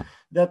decide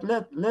that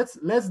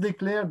let's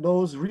declare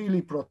those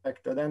really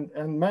protected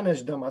and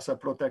manage them as a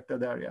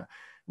protected area,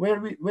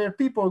 where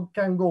people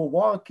can go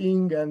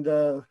walking and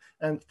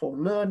for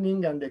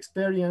learning and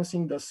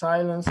experiencing the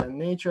silence and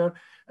nature.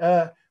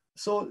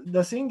 So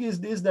the thing is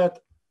this, that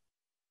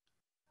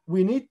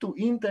we need to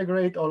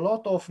integrate a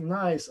lot of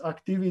nice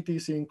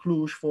activities in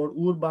Cluj for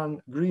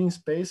urban green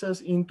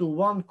spaces into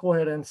one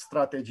coherent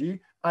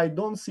strategy. I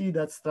don't see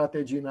that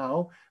strategy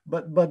now,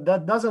 but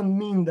that doesn't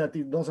mean that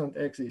it doesn't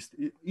exist.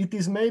 It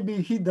is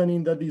maybe hidden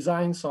in the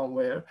design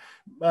somewhere,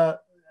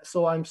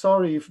 So I'm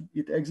sorry if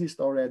it exists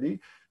already,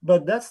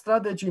 but that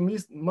strategy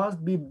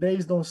must be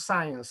based on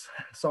science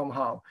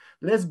somehow.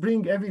 Let's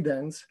bring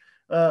evidence,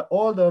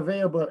 all the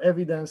available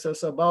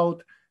evidences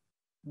about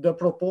the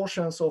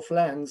proportions of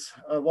lands,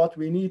 what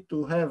we need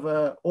to have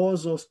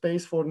also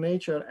space for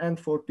nature and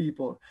for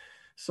people.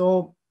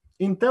 So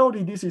in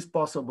theory, this is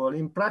possible.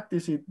 In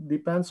practice, it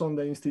depends on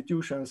the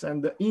institutions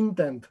and the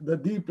intent, the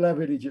deep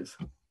leverages.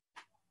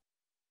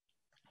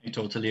 I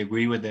totally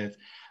agree with it.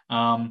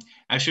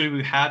 Actually,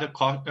 we had a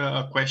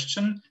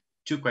question,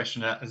 two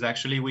questions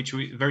actually, which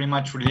very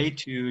much relate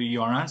to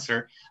your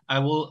answer. I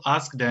will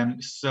ask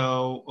them.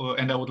 So,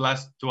 and I would like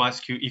to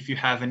ask you if you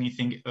have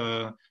anything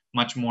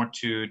much more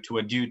to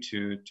add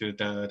to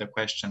the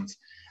questions.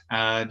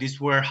 These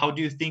were: how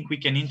do you think we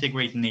can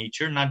integrate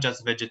nature, not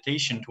just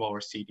vegetation, to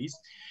our cities?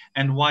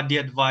 And what the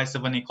advice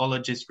of an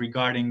ecologist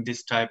regarding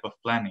this type of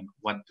planning,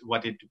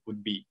 what it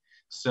would be?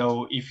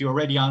 So, if you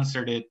already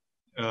answered it,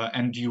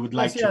 and you would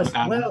like to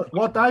add? Well,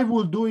 what I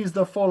will do is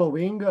the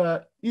following.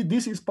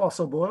 This is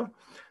possible.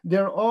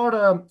 There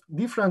are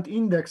different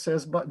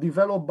indexes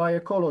developed by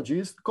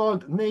ecologists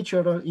called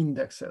natural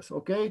indexes,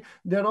 okay?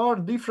 There are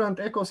different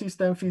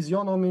ecosystem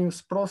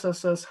physiognomies,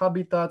 processes,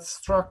 habitats,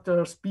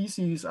 structures,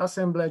 species,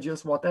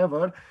 assemblages,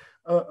 whatever,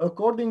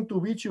 according to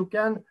which you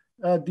can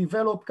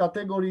develop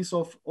categories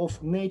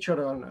of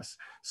naturalness.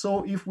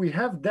 So if we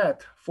have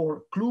that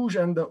for Cluj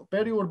and the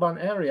peri-urban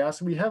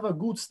areas, we have a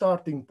good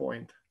starting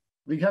point.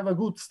 We have a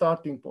good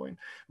starting point.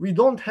 We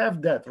don't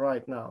have that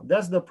right now.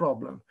 That's the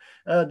problem.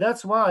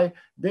 That's why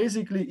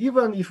basically,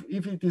 even if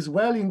it is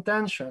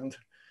well-intentioned,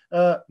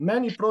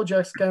 many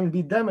projects can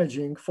be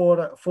damaging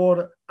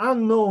for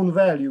unknown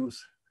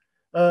values.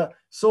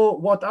 So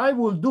what I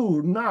will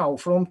do now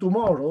from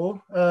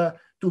tomorrow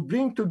to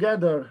bring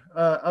together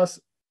as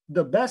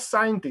the best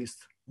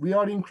scientists, we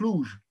are in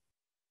Cluj,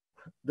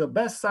 the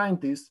best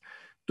scientists,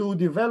 to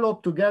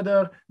develop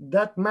together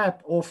that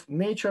map of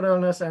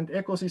naturalness and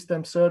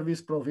ecosystem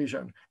service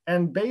provision.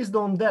 And based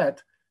on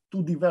that,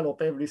 to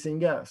develop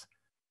everything else.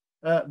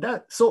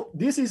 So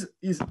this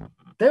is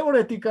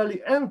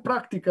theoretically and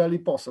practically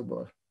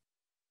possible.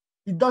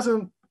 It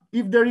doesn't,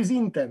 if there is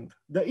intent,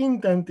 the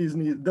intent is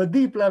needed, the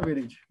deep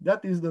leverage,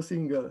 that is the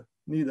single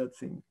needed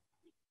thing.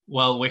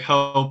 Well, we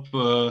hope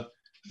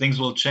things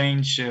will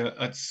change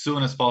as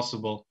soon as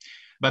possible.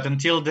 But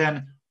until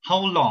then, how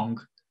long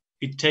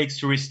it takes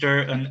to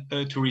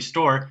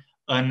restore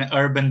an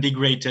urban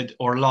degraded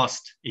or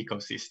lost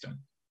ecosystem?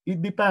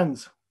 It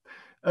depends.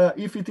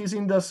 If it is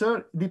in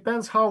the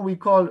depends how we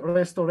call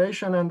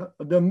restoration and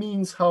the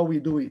means how we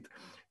do it.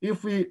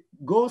 If we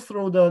go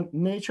through the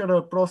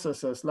natural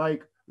processes,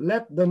 like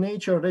let the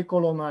nature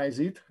recolonize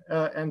it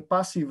and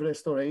passive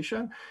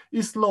restoration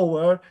is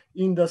slower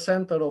in the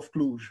center of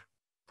Cluj,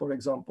 for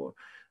example.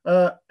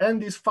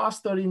 And is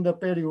faster in the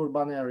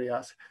peri-urban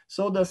areas.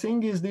 So the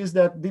thing is this,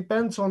 that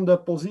depends on the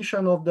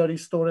position of the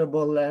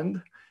restorable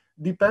land,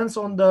 depends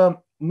on the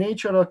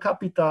natural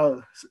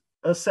capital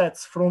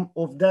assets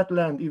of that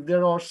land, if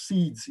there are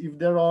seeds, if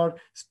there are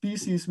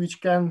species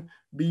which can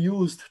be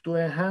used to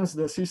enhance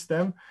the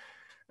system.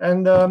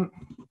 And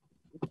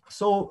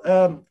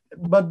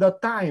but the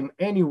time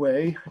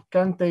anyway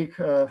can take,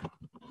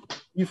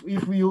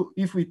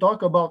 if we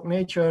talk about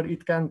nature,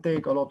 it can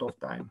take a lot of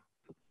time.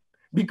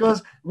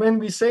 Because when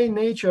we say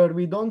nature,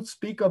 we don't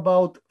speak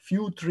about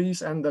few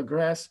trees and the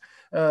grass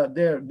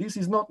there. This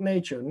is not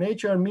nature.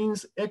 Nature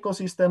means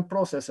ecosystem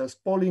processes,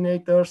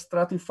 pollinators,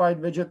 stratified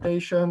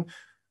vegetation,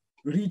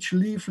 rich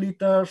leaf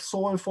litter,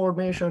 soil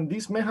formation,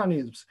 these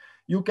mechanisms.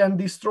 You can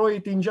destroy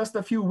it in just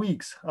a few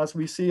weeks, as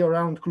we see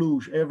around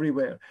Cluj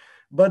everywhere,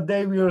 but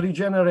they will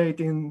regenerate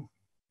in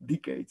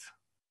decades.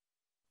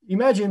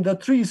 Imagine the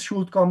trees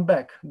should come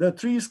back. The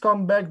trees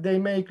come back, they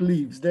make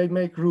leaves, they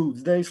make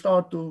roots, they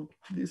start to,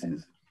 this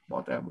is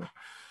whatever,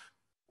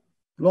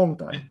 long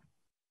time.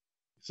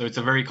 So it's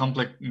a very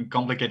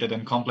complicated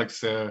and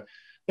complex...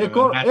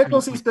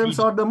 Ecosystems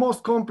are the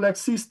most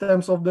complex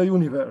systems of the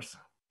universe.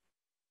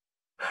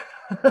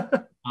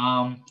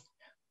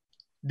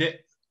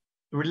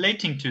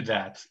 Relating to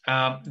that,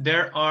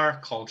 there are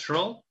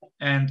cultural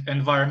and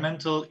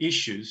environmental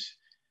issues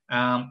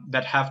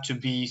that have to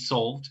be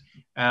solved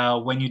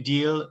when you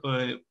deal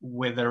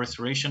with the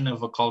restoration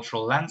of a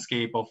cultural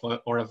landscape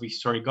or of a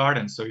historic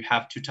garden. So you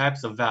have two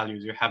types of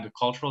values. You have the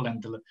cultural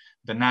and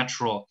the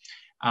natural.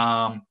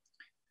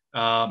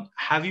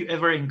 Have you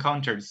ever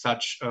encountered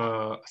such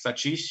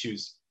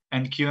issues?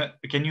 And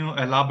can you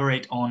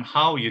elaborate on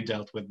how you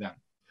dealt with them?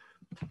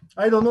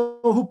 I don't know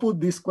who put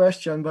this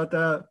question, but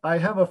I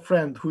have a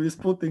friend who is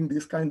putting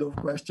this kind of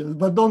questions,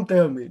 but don't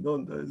tell me,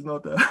 it's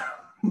not a...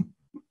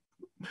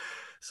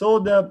 So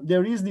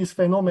there is this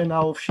phenomena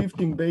of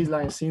shifting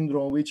baseline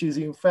syndrome, which is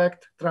in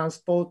fact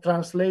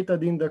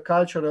translated in the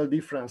cultural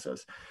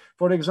differences.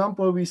 For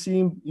example, we see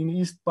in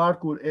East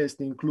Parcul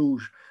Est in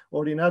Cluj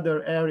or in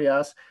other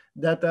areas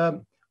that,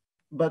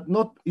 but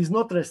is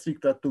not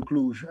restricted to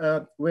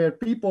Cluj, where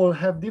people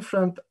have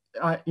different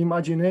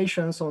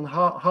imaginations on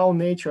how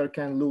nature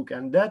can look,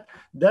 and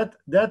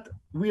that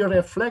will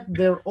reflect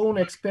their own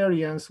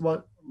experience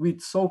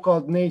with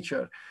so-called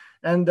nature.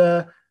 And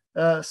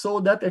so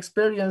that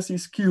experience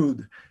is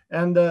skewed.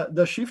 And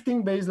the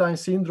shifting baseline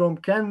syndrome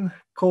can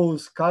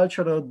cause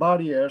cultural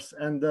barriers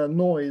and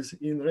noise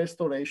in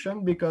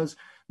restoration, because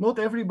not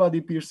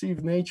everybody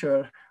perceives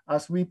nature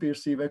as we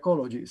perceive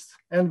ecologists,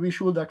 and we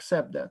should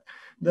accept that.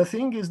 The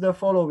thing is the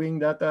following,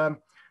 that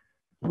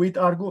with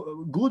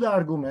good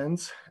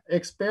arguments,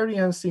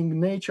 experiencing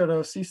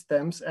natural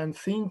systems and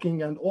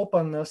thinking and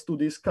openness to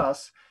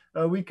discuss,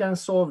 we can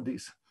solve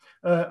this.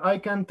 I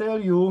can tell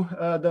you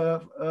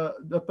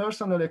the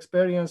personal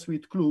experience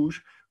with Cluj.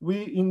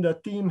 We in the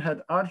team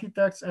had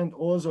architects and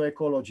also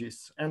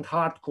ecologists, and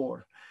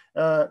hardcore,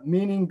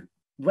 meaning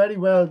very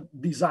well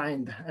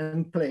designed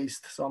and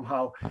placed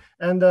somehow.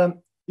 And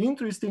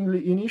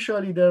interestingly,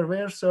 initially there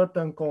were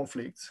certain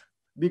conflicts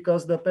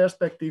because the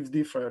perspectives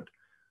differed.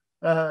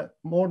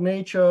 More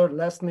nature,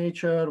 less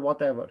nature,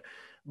 whatever.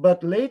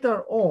 But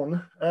later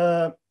on,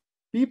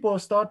 people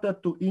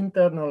started to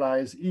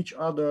internalize each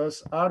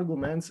other's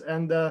arguments,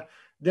 and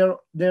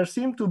there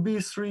seem to be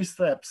 3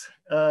 steps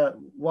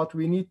what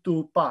we need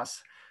to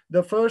pass.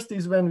 The first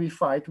is when we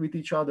fight with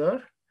each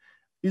other.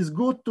 It's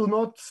good to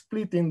not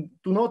split in,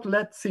 to not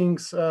let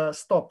things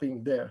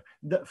stopping there.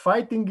 The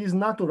fighting is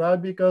natural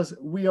because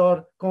we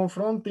are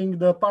confronting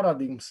the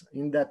paradigms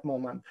in that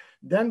moment.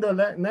 Then the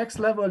next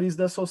level is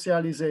the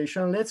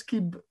socialization. Let's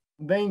keep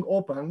being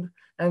open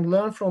and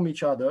learn from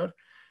each other.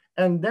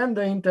 And then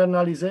the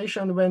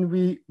internalization, when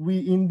we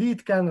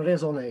indeed can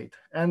resonate.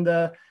 And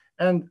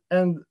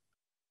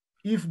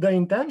if the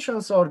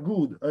intentions are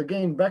good,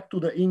 again, back to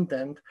the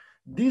intent,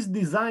 this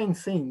design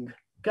thing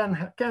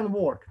can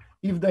work.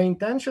 If the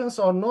intentions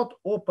are not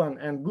open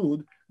and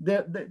good,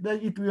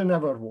 it will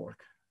never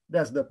work.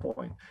 That's the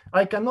point.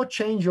 I cannot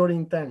change your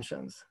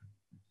intentions.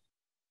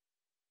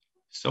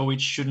 So we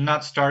should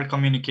not start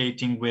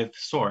communicating with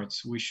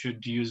swords. We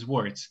should use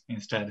words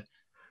instead.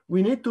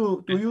 We need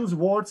to use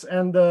words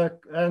and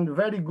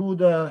very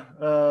good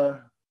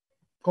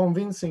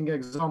convincing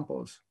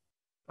examples,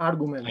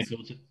 arguments.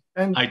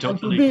 I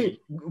totally to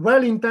be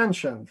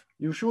well-intentioned.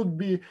 You should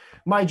be.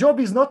 My job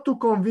is not to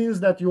convince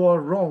that you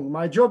are wrong.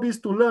 My job is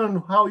to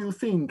learn how you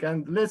think,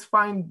 and let's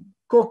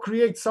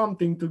co-create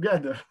something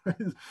together.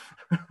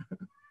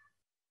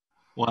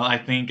 Well, I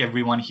think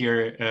everyone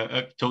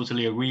here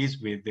totally agrees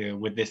with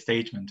this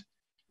statement.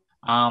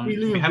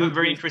 We have a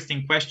very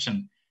interesting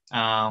question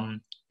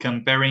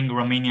comparing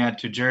Romania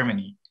to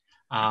Germany.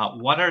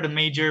 What are the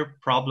major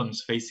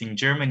problems facing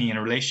Germany in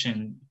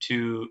relation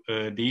to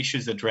the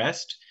issues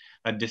addressed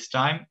at this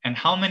time, and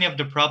how many of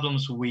the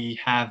problems we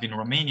have in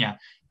Romania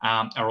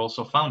are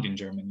also found in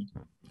Germany?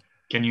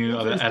 Can you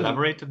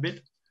elaborate a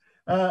bit?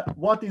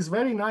 What is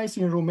very nice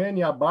in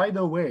Romania, by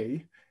the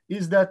way,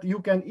 is that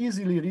you can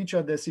easily reach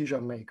a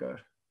decision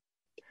maker.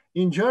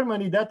 In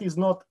Germany, that is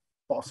not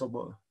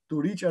possible,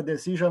 to reach a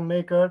decision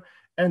maker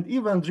and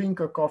even drink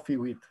a coffee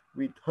with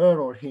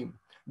her or him.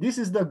 This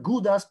is the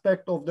good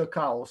aspect of the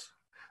chaos,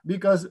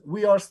 because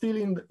we are still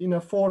in a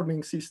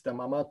forming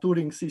system, a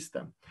maturing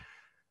system.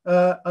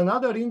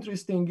 Another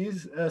interesting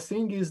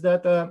thing is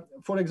that,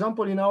 for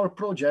example, in our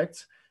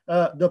projects,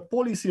 the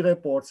policy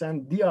reports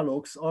and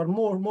dialogues are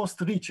most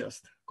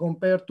richest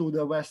compared to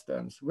the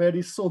Westerns, where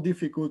it's so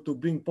difficult to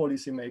bring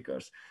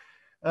policymakers.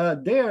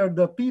 There,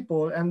 the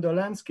people and the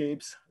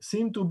landscapes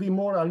seem to be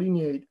more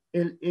alienated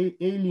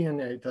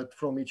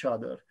from each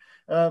other.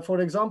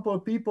 For example,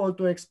 people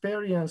to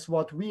experience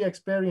what we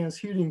experience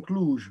here in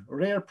Cluj,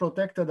 rare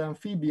protected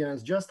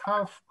amphibians, just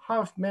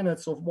half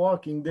minutes of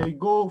walking, they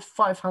go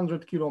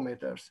 500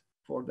 kilometers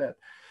for that.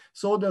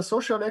 So the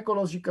social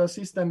ecological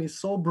system is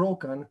so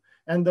broken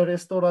and the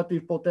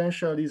restorative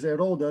potential is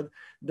eroded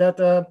but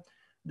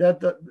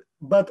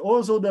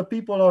also the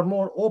people are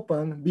more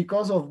open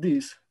because of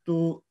this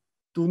to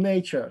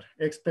nature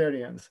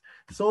experience.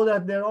 So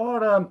that there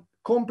are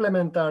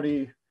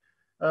complementary,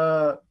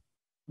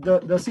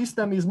 the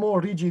system is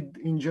more rigid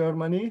in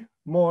Germany,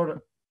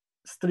 more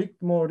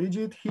strict, more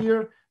rigid.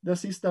 Here, the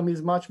system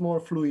is much more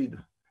fluid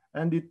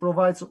and it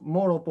provides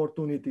more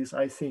opportunities,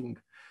 I think.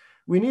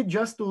 We need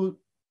just to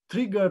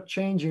trigger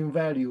change in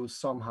values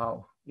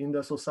somehow in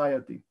the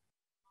society.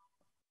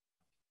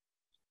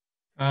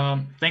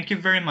 Thank you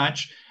very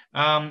much.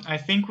 I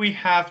think we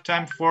have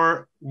time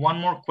for one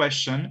more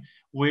question.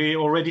 We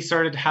already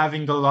started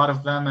having a lot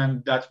of them,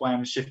 and that's why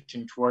I'm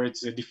shifting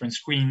towards different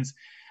screens.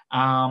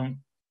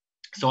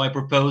 So I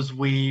propose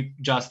we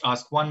just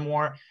ask one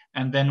more,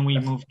 and then we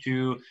move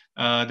to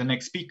the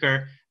next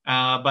speaker.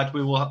 But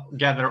we will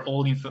gather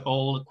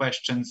all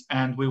questions,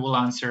 and we will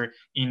answer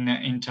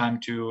in time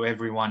to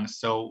everyone.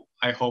 So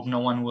I hope no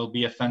one will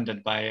be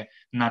offended by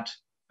not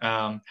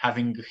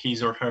having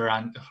his or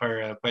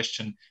her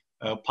question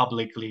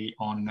publicly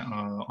on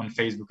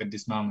Facebook at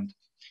this moment.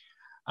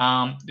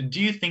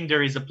 Do you think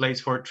there is a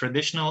place for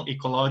traditional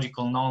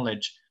ecological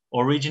knowledge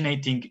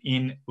originating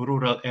in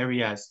rural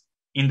areas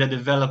in the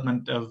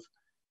development of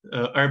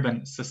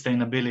urban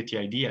sustainability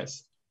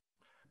ideas?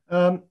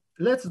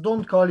 Let's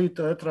don't call it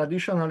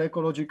traditional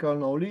ecological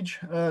knowledge.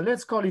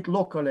 Let's call it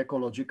local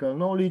ecological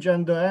knowledge,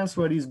 and the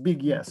answer is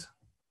big yes.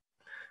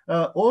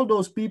 all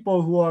those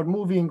people who are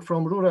moving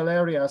from rural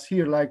areas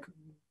here, like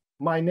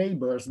my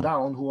neighbors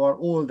down who are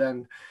old,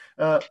 and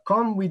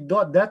come with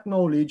that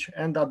knowledge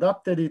and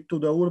adapted it to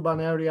the urban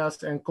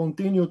areas and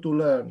continue to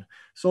learn.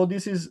 So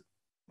this is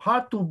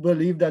hard to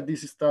believe that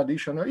this is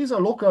traditional. It's a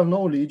local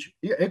knowledge,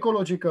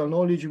 ecological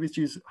knowledge, which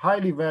is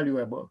highly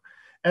valuable.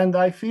 And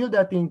I feel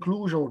that in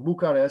Cluj or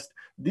Bucharest,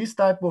 this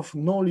type of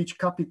knowledge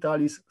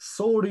capital is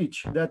so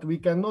rich that we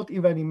cannot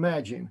even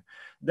imagine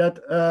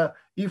that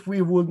if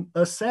we would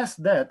assess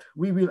that,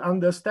 we will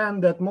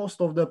understand that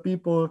most of the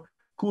people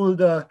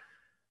could,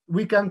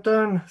 we can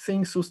turn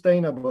things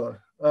sustainable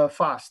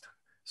fast.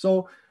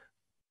 So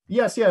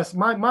yes,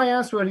 my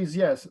answer is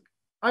yes.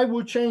 I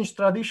would change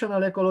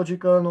traditional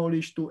ecological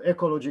knowledge to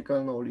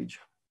ecological knowledge.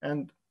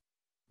 And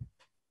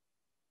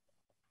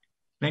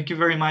thank you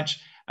very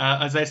much.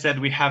 As I said,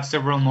 we have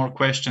several more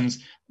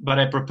questions, but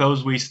I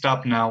propose we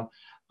stop now.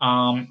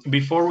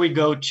 Before we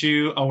go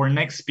to our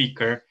next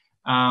speaker,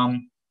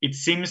 it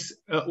seems,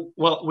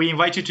 well, we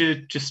invite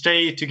you to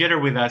stay together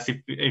with us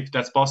if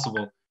that's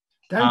possible.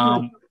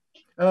 Thank you.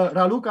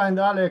 Raluca and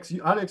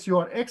Alex, you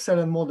are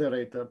excellent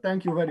moderator.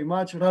 Thank you very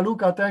much.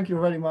 Raluca, thank you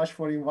very much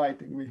for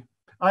inviting me.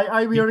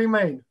 I will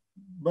remain.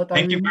 But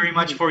thank you very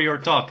much for your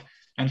talk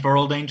and for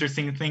all the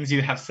interesting things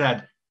you have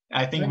said.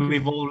 I think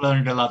we've all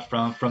learned a lot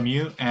from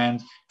you,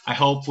 and I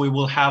hope we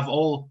will have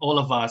all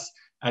of us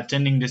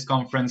attending this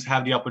conference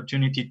have the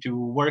opportunity to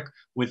work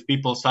with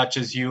people such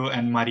as you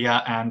and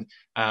Maria and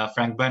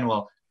Frank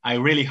Benwell. I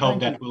really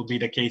hope that will be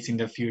the case in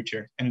the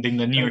future, and in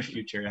the near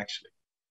future, actually.